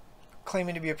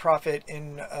 claiming to be a prophet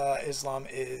in Islam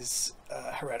is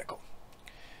heretical.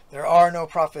 There are no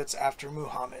prophets after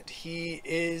Muhammad. He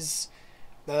is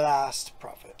the last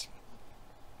prophet.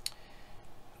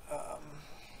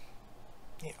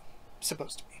 Yeah,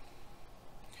 supposed to be.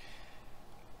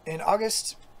 In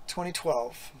August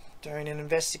 2012, during an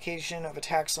investigation of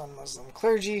attacks on Muslim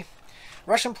clergy,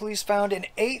 Russian police found an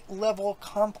 8-level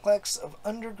complex of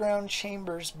underground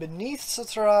chambers beneath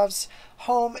Satarov's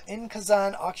home in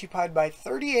Kazan, occupied by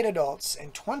 38 adults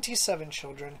and 27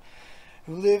 children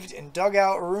who lived in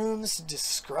dugout rooms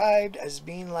described as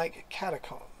being like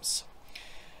catacombs.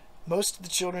 Most of the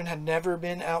children had never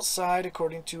been outside,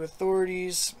 according to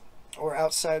authorities, or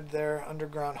outside their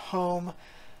underground home.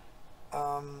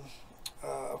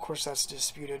 Of course, that's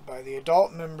disputed by the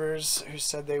adult members who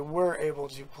said they were able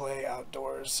to play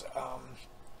outdoors.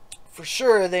 For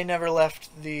sure, they never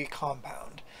left the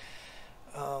compound.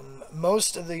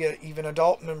 Most of the even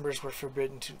adult members were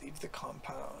forbidden to leave the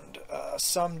compound.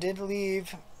 Some did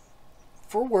leave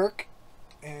for work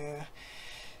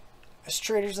as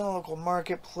traders in the local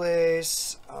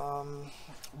marketplace.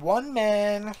 One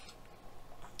man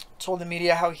told the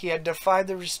media how he had defied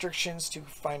the restrictions to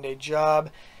find a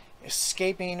job,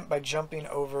 escaping by jumping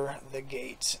over the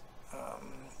gate.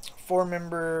 4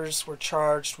 members were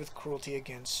charged with cruelty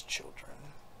against children.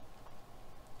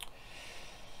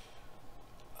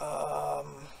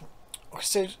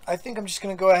 So I think I'm just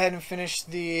going to go ahead and finish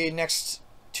the next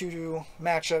 2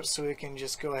 matchups so we can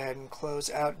just go ahead and close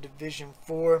out Division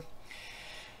 4.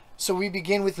 So we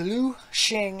begin with Liu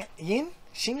Xingyin.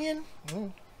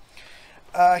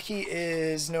 He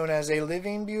is known as a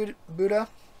living Buddha.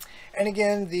 And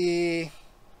again,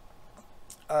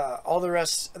 all the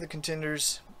rest of the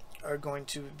contenders are going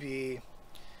to be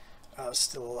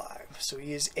still alive. So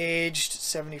he is aged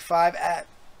 75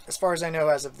 as far as I know,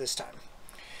 as of this time.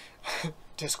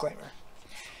 Disclaimer.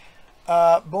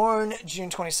 Born June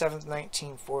 27th,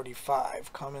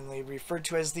 1945, commonly referred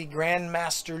to as the Grand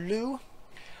Master Liu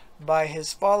by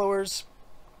his followers,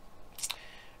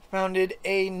 founded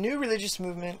a new religious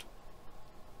movement,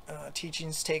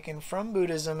 teachings taken from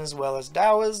Buddhism as well as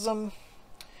Taoism,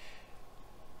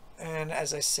 and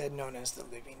as I said, known as the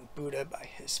Living Buddha by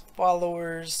his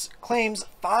followers. Claims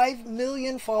 5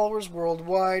 million followers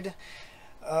worldwide,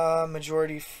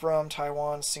 majority from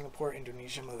Taiwan, Singapore,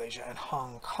 Indonesia, Malaysia, and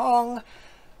Hong Kong.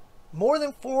 More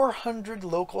than 400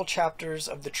 local chapters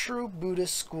of the true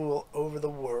Buddhist school over the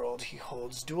world. He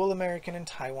holds dual American and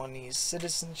Taiwanese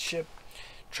citizenship,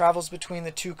 travels between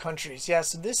the 2 countries. Yeah,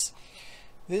 so this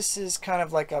is kind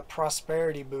of like a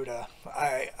prosperity Buddha.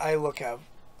 I look at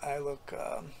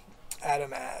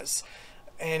him as,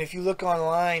 and if you look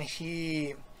online,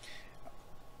 he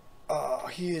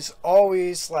is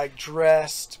always like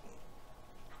dressed,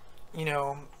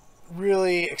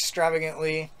 really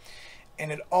extravagantly,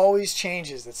 and it always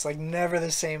changes. It's like never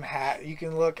the same hat. You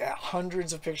can look at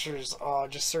hundreds of pictures.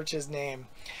 Just search his name,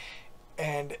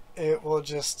 and it will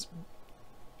just.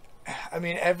 I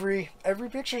mean, every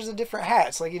picture is a different hat.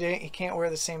 It's like he can't wear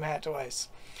the same hat twice.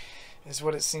 Is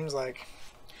what it seems like.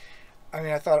 I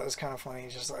mean, I thought it was kind of funny.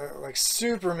 Just like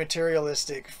super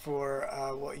materialistic for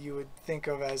what you would think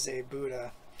of as a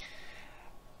Buddha,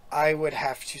 I would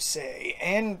have to say,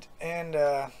 and in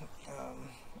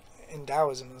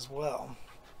Taoism as well.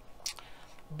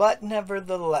 But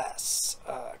nevertheless,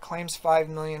 claims 5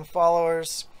 million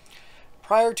followers.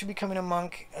 Prior to becoming a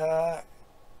monk,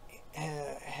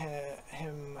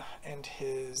 him and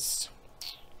his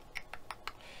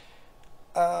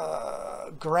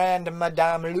Grand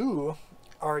Madame Liu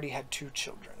already had 2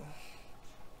 children.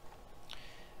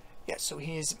 Yeah, so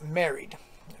he is married,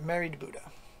 a married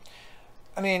Buddha.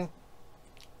 I mean,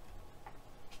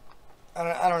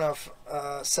 I don't know if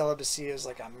celibacy is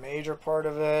like a major part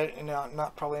of it, and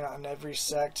probably not in every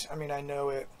sect. I mean, I know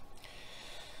it.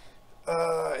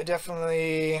 It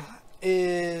definitely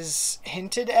is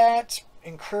hinted at,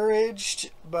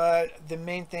 encouraged, but the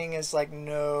main thing is like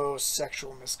no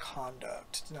sexual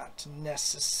misconduct, not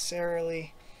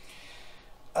necessarily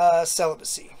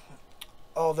celibacy.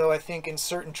 Although I think in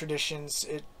certain traditions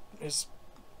it is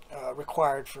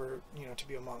required for to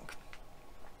be a monk.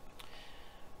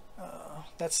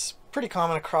 That's pretty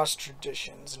common across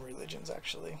traditions and religions,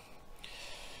 actually.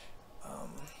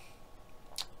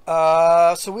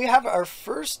 So we have our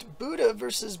first Buddha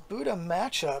versus Buddha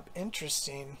matchup.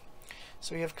 Interesting.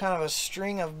 So we have kind of a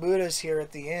string of Buddhas here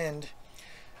at the end.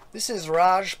 This is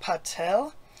Raj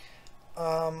Patel.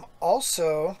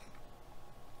 Also,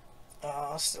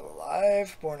 still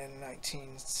alive, born in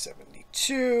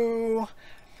 1972,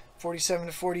 47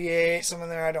 to 48, somewhere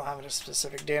there. I don't have a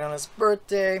specific date on his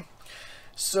birthday.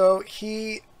 So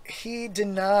he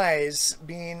denies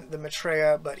being the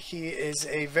Maitreya, but he is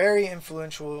a very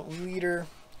influential leader.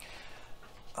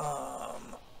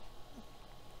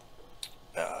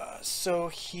 So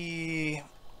he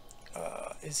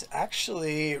is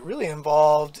actually really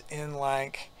involved in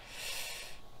like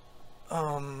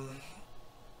a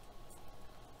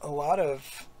lot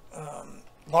of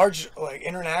large like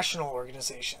international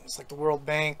organizations like the World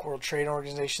Bank, World Trade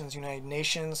Organizations, United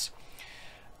Nations.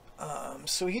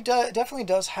 So he definitely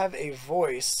does have a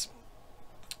voice.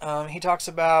 He talks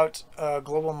about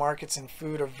global markets and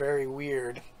food are very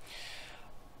weird,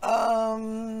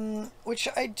 which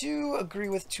I do agree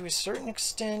with to a certain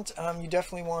extent. You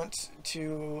definitely want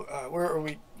to,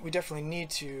 we definitely need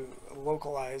to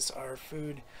localize our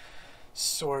food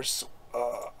source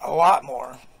a lot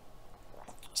more.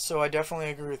 So I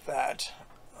definitely agree with that.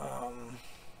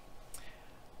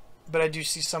 But I do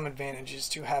see some advantages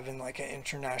to having like an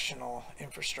international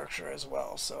infrastructure as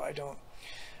well. So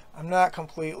I'm not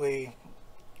completely,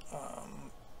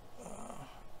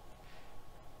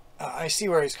 I see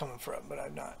where he's coming from, but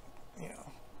I'm not,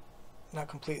 not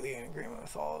completely in agreement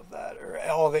with all of that or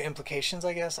all the implications,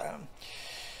 I guess.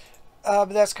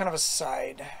 But that's kind of a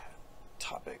side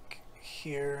topic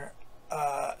here.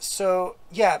 So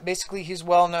yeah, basically he's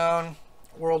well known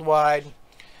worldwide,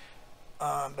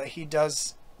 but he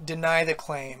does deny the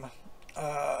claim,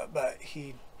 but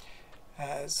he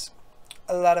has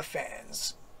a lot of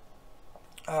fans.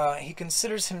 He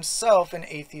considers himself an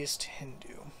atheist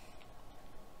Hindu.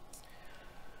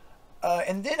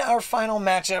 And then our final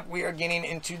matchup, we are getting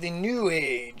into the New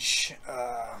Age,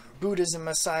 Buddhas and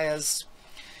Messiahs.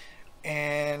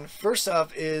 And first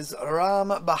up is Ram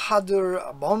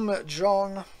Bahadur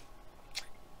Bomjong,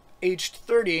 aged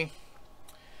 30,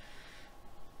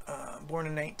 born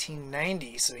in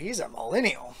 1990, so he's a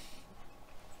millennial.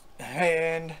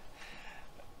 And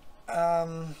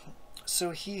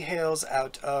so he hails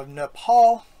out of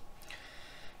Nepal,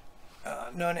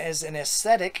 known as an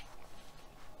ascetic.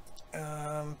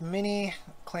 Many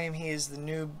claim he is the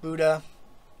new Buddha,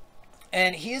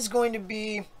 and he is going to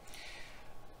be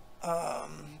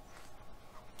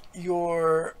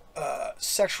your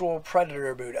sexual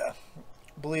predator Buddha,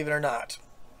 believe it or not.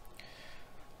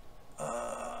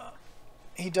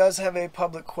 He does have a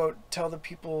public quote, tell the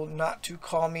people not to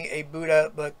call me a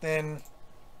Buddha, but then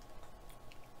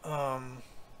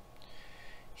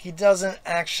he doesn't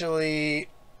actually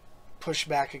push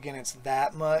back against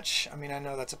that much. I mean, I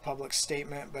know that's a public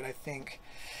statement, but I think,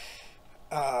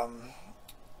 well,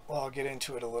 I'll get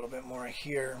into it a little bit more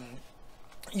here.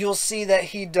 You'll see that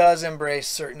he does embrace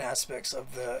certain aspects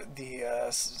of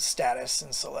the status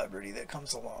and celebrity that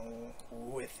comes along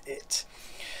with it.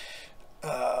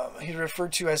 He's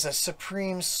referred to as a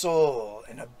supreme soul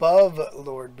and above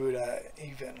Lord Buddha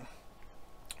even.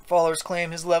 Followers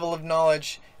claim his level of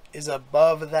knowledge is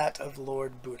above that of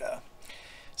Lord Buddha.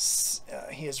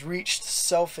 He has reached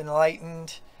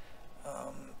self-enlightened,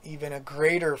 even a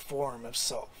greater form of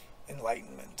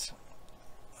self-enlightenment.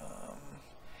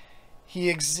 He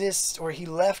exists, or he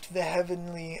left the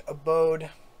heavenly abode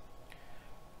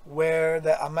where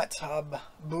the Amitabha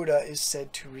Buddha is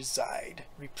said to reside,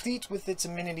 replete with its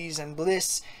amenities and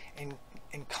bliss, and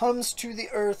comes to the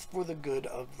earth for the good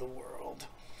of the world.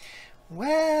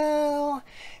 Well,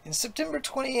 in September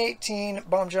 2018,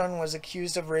 Bomjong was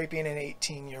accused of raping an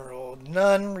 18-year-old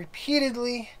nun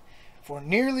repeatedly for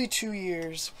nearly 2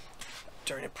 years.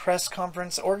 During a press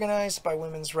conference organized by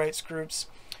women's rights groups,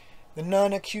 the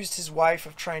nun accused his wife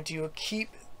of trying to keep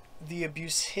the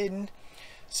abuse hidden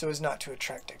so as not to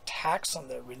attract attacks on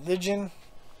their religion.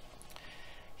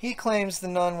 He claims the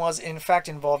nun was in fact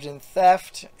involved in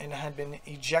theft and had been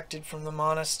ejected from the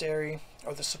monastery.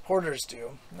 or the supporters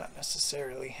do, not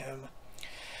necessarily him.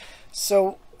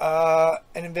 So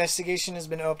an investigation has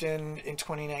been opened in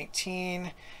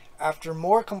 2019 after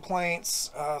more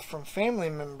complaints from family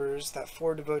members that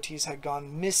 4 devotees had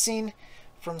gone missing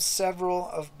from several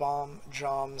of Bam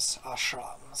Jam's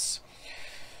ashrams.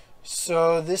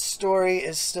 So this story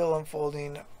is still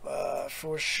unfolding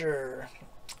for sure,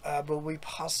 but we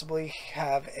possibly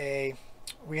have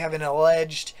an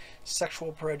alleged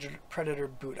sexual predator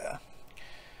Buddha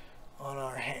on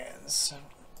our hands.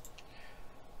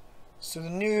 So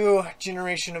the new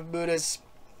generation of Buddhas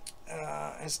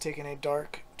has taken a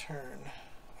dark turn,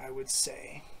 I would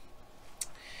say.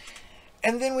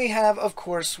 And then we have, of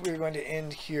course, we're going to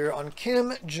end here on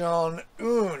Kim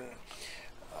Jong-un.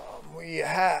 We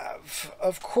have,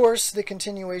 of course, the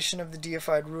continuation of the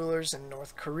deified rulers in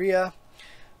North Korea.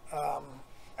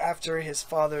 After his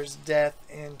father's death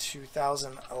in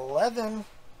 2011,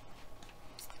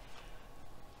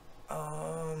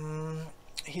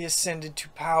 he ascended to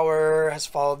power, has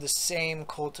followed the same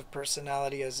cult of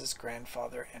personality as his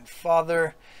grandfather and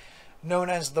father, known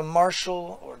as the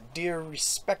Marshal or Dear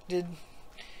Respected,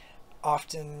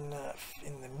 often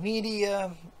in the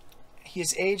media. He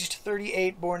is aged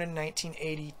 38, born in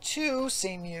 1982,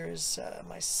 same year as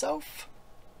myself.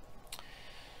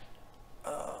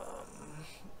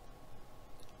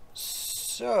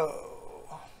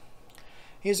 So,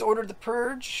 he has ordered the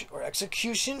purge or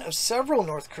execution of several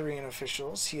North Korean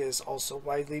officials. He is also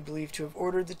widely believed to have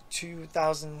ordered the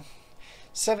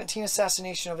 2017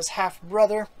 assassination of his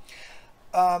half-brother.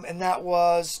 And that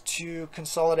was to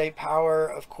consolidate power.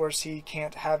 Of course, he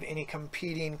can't have any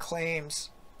competing claims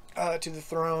to the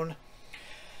throne.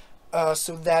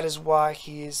 So that is why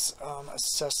he's a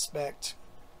suspect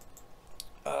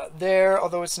there,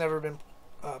 although it's never been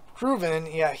proven.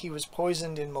 Yeah, he was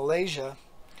poisoned in Malaysia.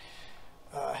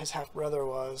 His half-brother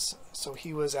was. So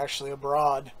he was actually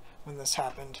abroad when this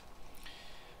happened.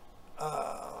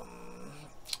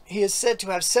 He is said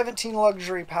to have 17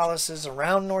 luxury palaces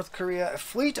around North Korea, a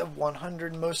fleet of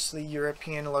 100 mostly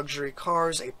European luxury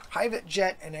cars, a private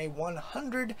jet, and a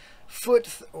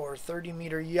 100-foot or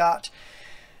 30-meter yacht.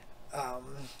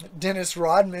 Dennis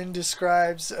Rodman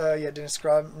describes, Dennis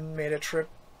Rodman made a trip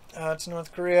to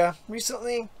North Korea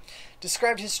recently,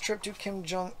 described his trip to Kim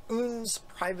Jong-un's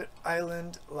private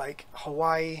island like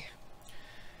Hawaii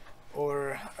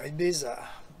or Ibiza,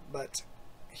 but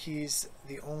he's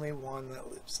the only one that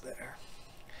lives there.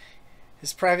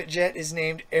 His private jet is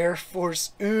named Air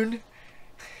Force Un.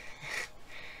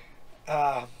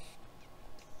 A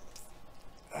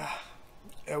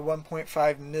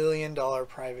 $1.5 million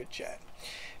private jet.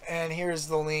 And here's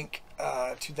the link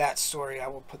to that story. I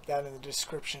will put that in the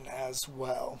description as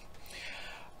well.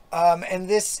 And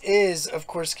this is, of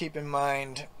course, keep in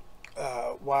mind,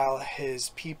 while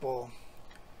his people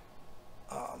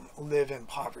live in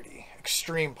poverty,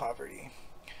 extreme poverty,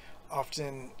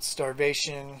 often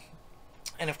starvation,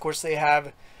 and of course they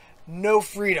have no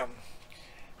freedom.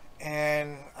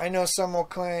 And I know some will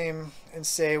claim and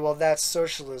say, well, that's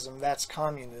socialism, that's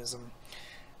communism.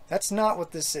 That's not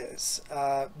what this is.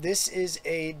 This is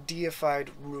a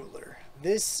deified ruler.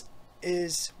 This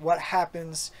is what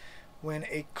happens when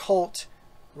a cult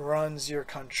runs your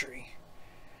country.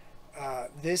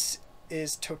 This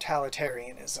is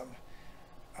totalitarianism.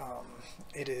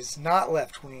 It is not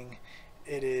left-wing.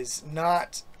 It is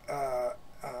not, a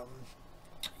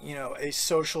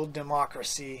social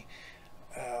democracy.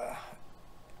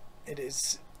 It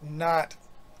is not.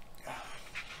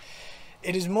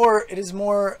 It is more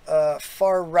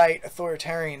far-right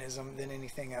authoritarianism than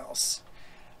anything else.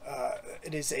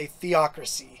 It is a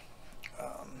theocracy,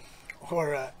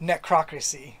 or a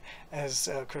necrocracy, as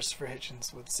Christopher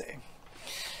Hitchens would say.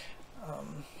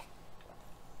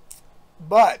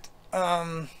 But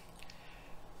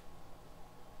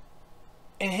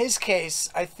in his case,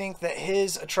 I think that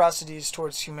his atrocities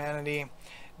towards humanity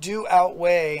do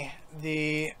outweigh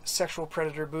the sexual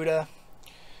predator Buddha.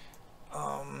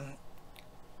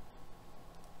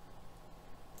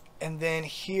 And then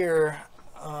here,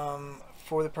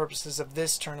 for the purposes of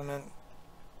this tournament,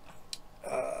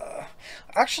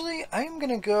 actually, I am going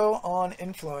to go on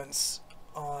influence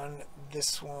on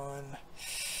this one.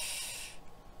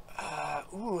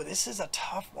 Ooh, this is a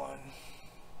tough one.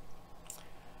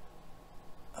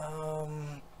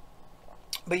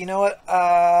 But you know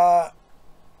what?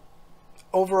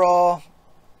 Overall,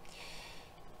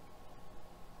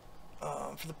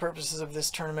 for the purposes of this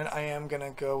tournament, I am going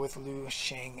to go with Liu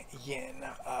Shang-yin,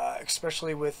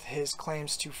 especially with his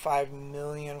claims to 5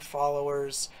 million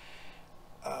followers.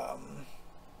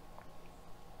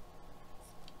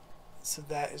 So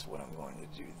that is what I'm going to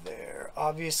do there.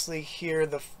 Obviously here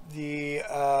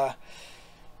the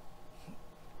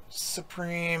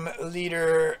supreme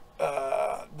leader,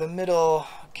 the middle,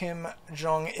 Kim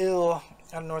Jong-il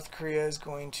out of North Korea, is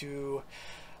going to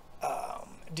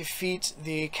defeat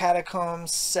the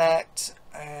Catacombs sect.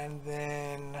 And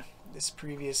then this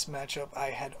previous matchup, I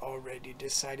had already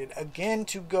decided again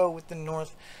to go with the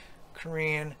North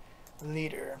Korean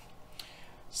leader.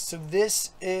 So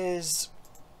this is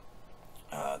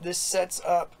this sets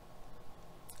up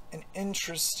an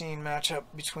interesting matchup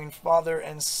between father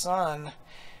and son,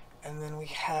 and then we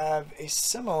have a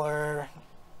similar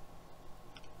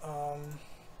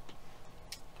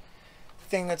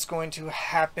thing that's going to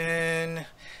happen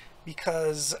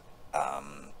because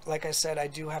like I said, I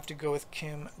do have to go with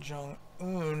Kim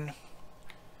Jong-un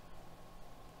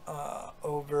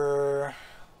over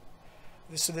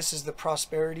this. So this is the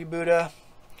prosperity Buddha.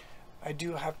 I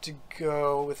do have to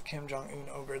go with Kim Jong-un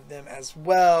over them as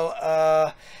well.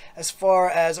 As far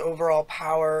as overall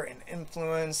power and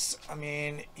influence, I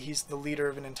mean, he's the leader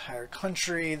of an entire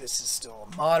country. This is still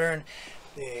modern.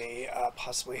 They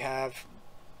possibly have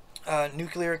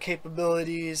nuclear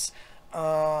capabilities,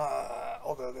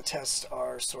 although the tests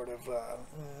are sort of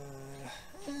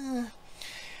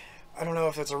I don't know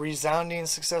if it's a resounding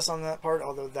success on that part,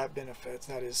 although that benefits,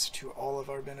 that is to all of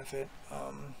our benefit.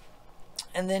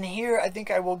 And then here I think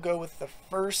I will go with the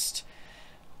first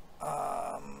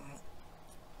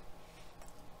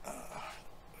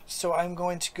so I'm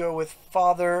going to go with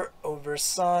father over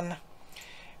son.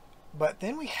 But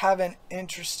then we have an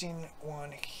interesting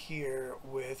one here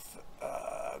with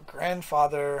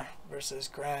grandfather versus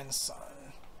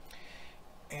grandson.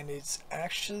 And it's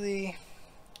actually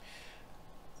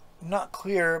not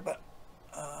clear, but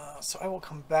so I will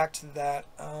come back to that.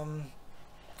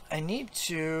 I need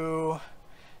to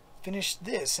finish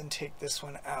this and take this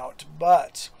one out,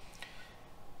 but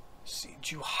let's see,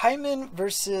 Juhaiman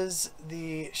versus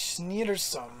the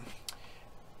Schneersum.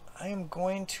 I am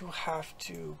going to have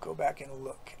to go back and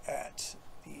look at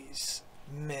these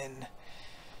men.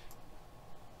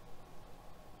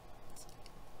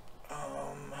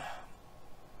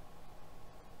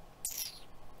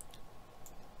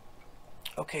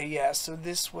 Okay, yeah, so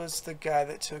this was the guy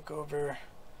that took over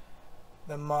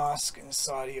the mosque in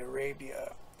Saudi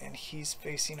Arabia, and he's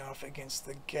facing off against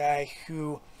the guy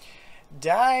who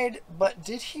died, but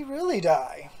did he really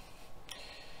die?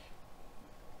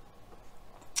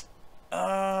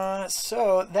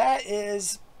 So that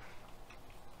is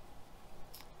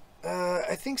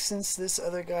I think since this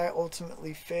other guy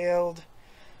ultimately failed,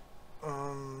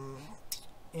 you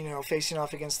know, facing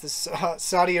off against this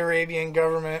Saudi Arabian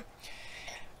government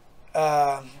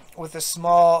with a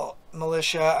small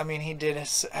militia. I mean, he did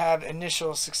have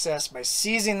initial success by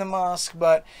seizing the mosque,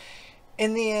 but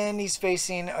in the end he's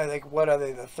facing like, what are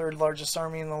they, the third largest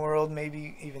army in the world,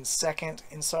 maybe even second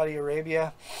in Saudi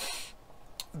Arabia,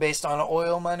 based on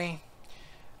oil money.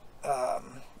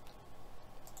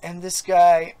 And this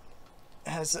guy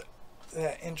has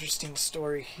an interesting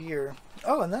story here.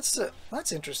 Oh, and that's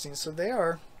interesting. So they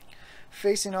are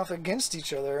facing off against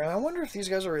each other, and I wonder if these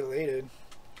guys are related.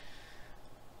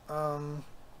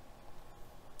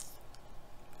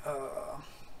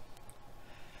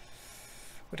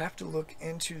 Would have to look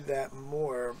into that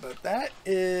more, but that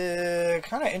is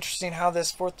kind of interesting how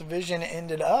this 4th division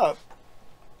ended up.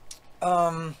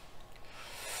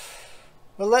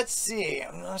 But let's see,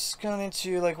 I'm just going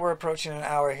to, like, we're approaching an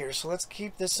hour here, so let's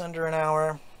keep this under an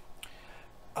hour,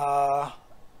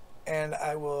 and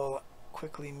I will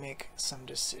quickly make some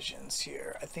decisions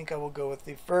here. I think I will go with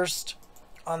the first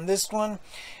on this one,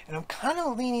 and I'm kind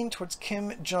of leaning towards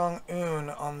Kim Jong-un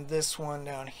on this one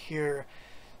down here,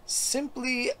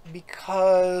 simply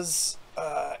because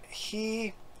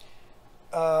he,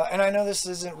 and I know this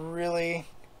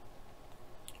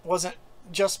wasn't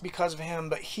just because of him,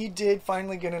 but he did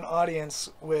finally get an audience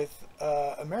with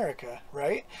America,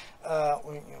 right?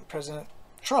 President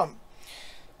Trump.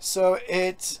 So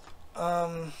it,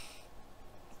 and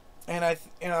I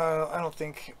don't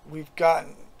think we've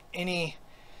gotten any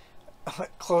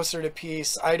closer to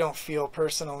peace, I don't feel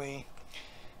personally,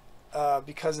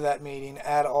 because of that meeting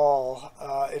at all.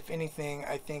 If anything,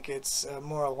 I think it's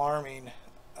more alarming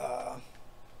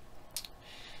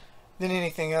than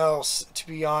anything else, to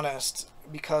be honest,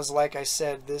 because, like I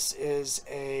said, this is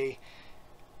a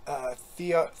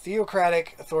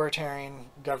theocratic,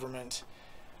 authoritarian government,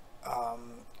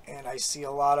 and I see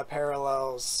a lot of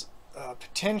parallels,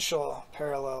 potential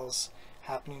parallels,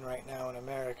 happening right now in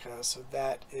America. So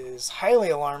that is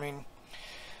highly alarming.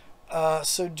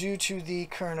 So due to the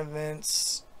current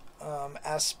events,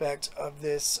 aspect of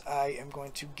this, I am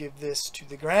going to give this to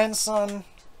the grandson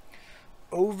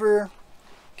over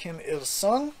Kim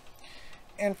Il-sung,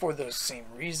 and for those same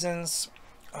reasons,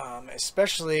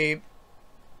 especially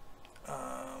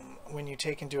when you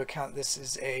take into account this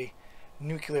is a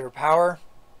nuclear power,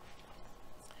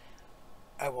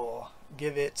 I will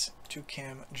give it to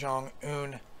Kim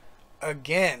Jong-un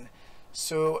again.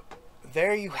 So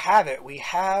there you have it. We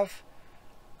have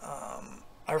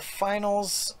our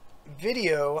finals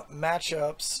video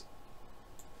matchups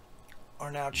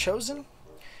are now chosen.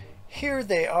 Here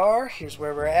they are. Here's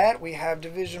where we're at. We have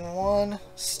Division 1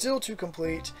 still to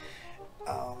complete.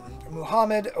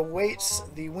 Muhammad awaits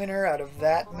the winner out of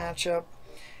that matchup.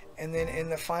 And then in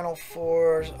the final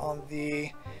four on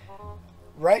the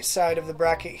right side of the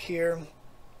bracket here,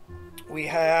 we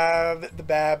have the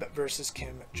Bab versus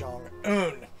Kim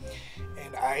Jong-un.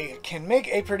 And I can make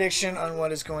a prediction on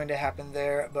what is going to happen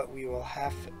there, but we will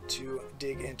have to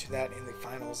dig into that in the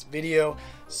finals video.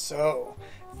 So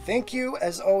thank you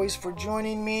as always for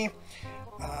joining me.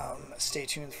 Stay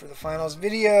tuned for the finals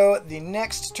video. The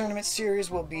next tournament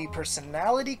series will be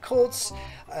personality cults.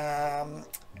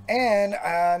 And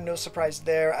no surprise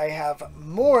there, I have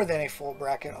more than a full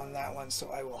bracket on that one, so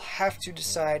I will have to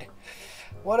decide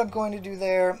what I'm going to do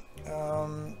there.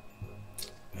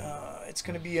 It's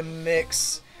going to be a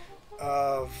mix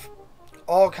of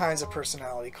all kinds of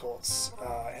personality cults,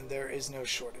 and there is no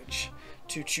shortage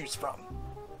to choose from.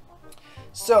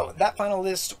 So that final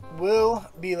list will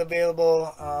be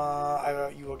available.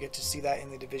 You will get to see that in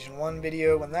the Division 1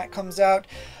 video when that comes out.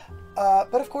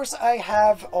 But of course I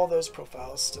have all those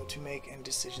profiles still to make and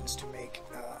decisions to make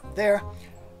there.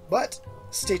 But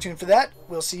stay tuned for that.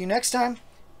 We'll see you next time.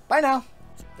 Bye now.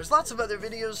 There's lots of other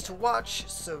videos to watch,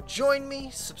 so join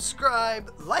me,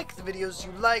 subscribe, like the videos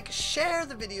you like, share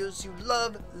the videos you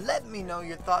love, let me know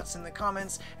your thoughts in the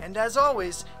comments, and as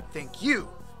always, thank you.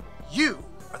 You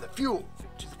are the fuel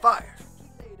to the fire.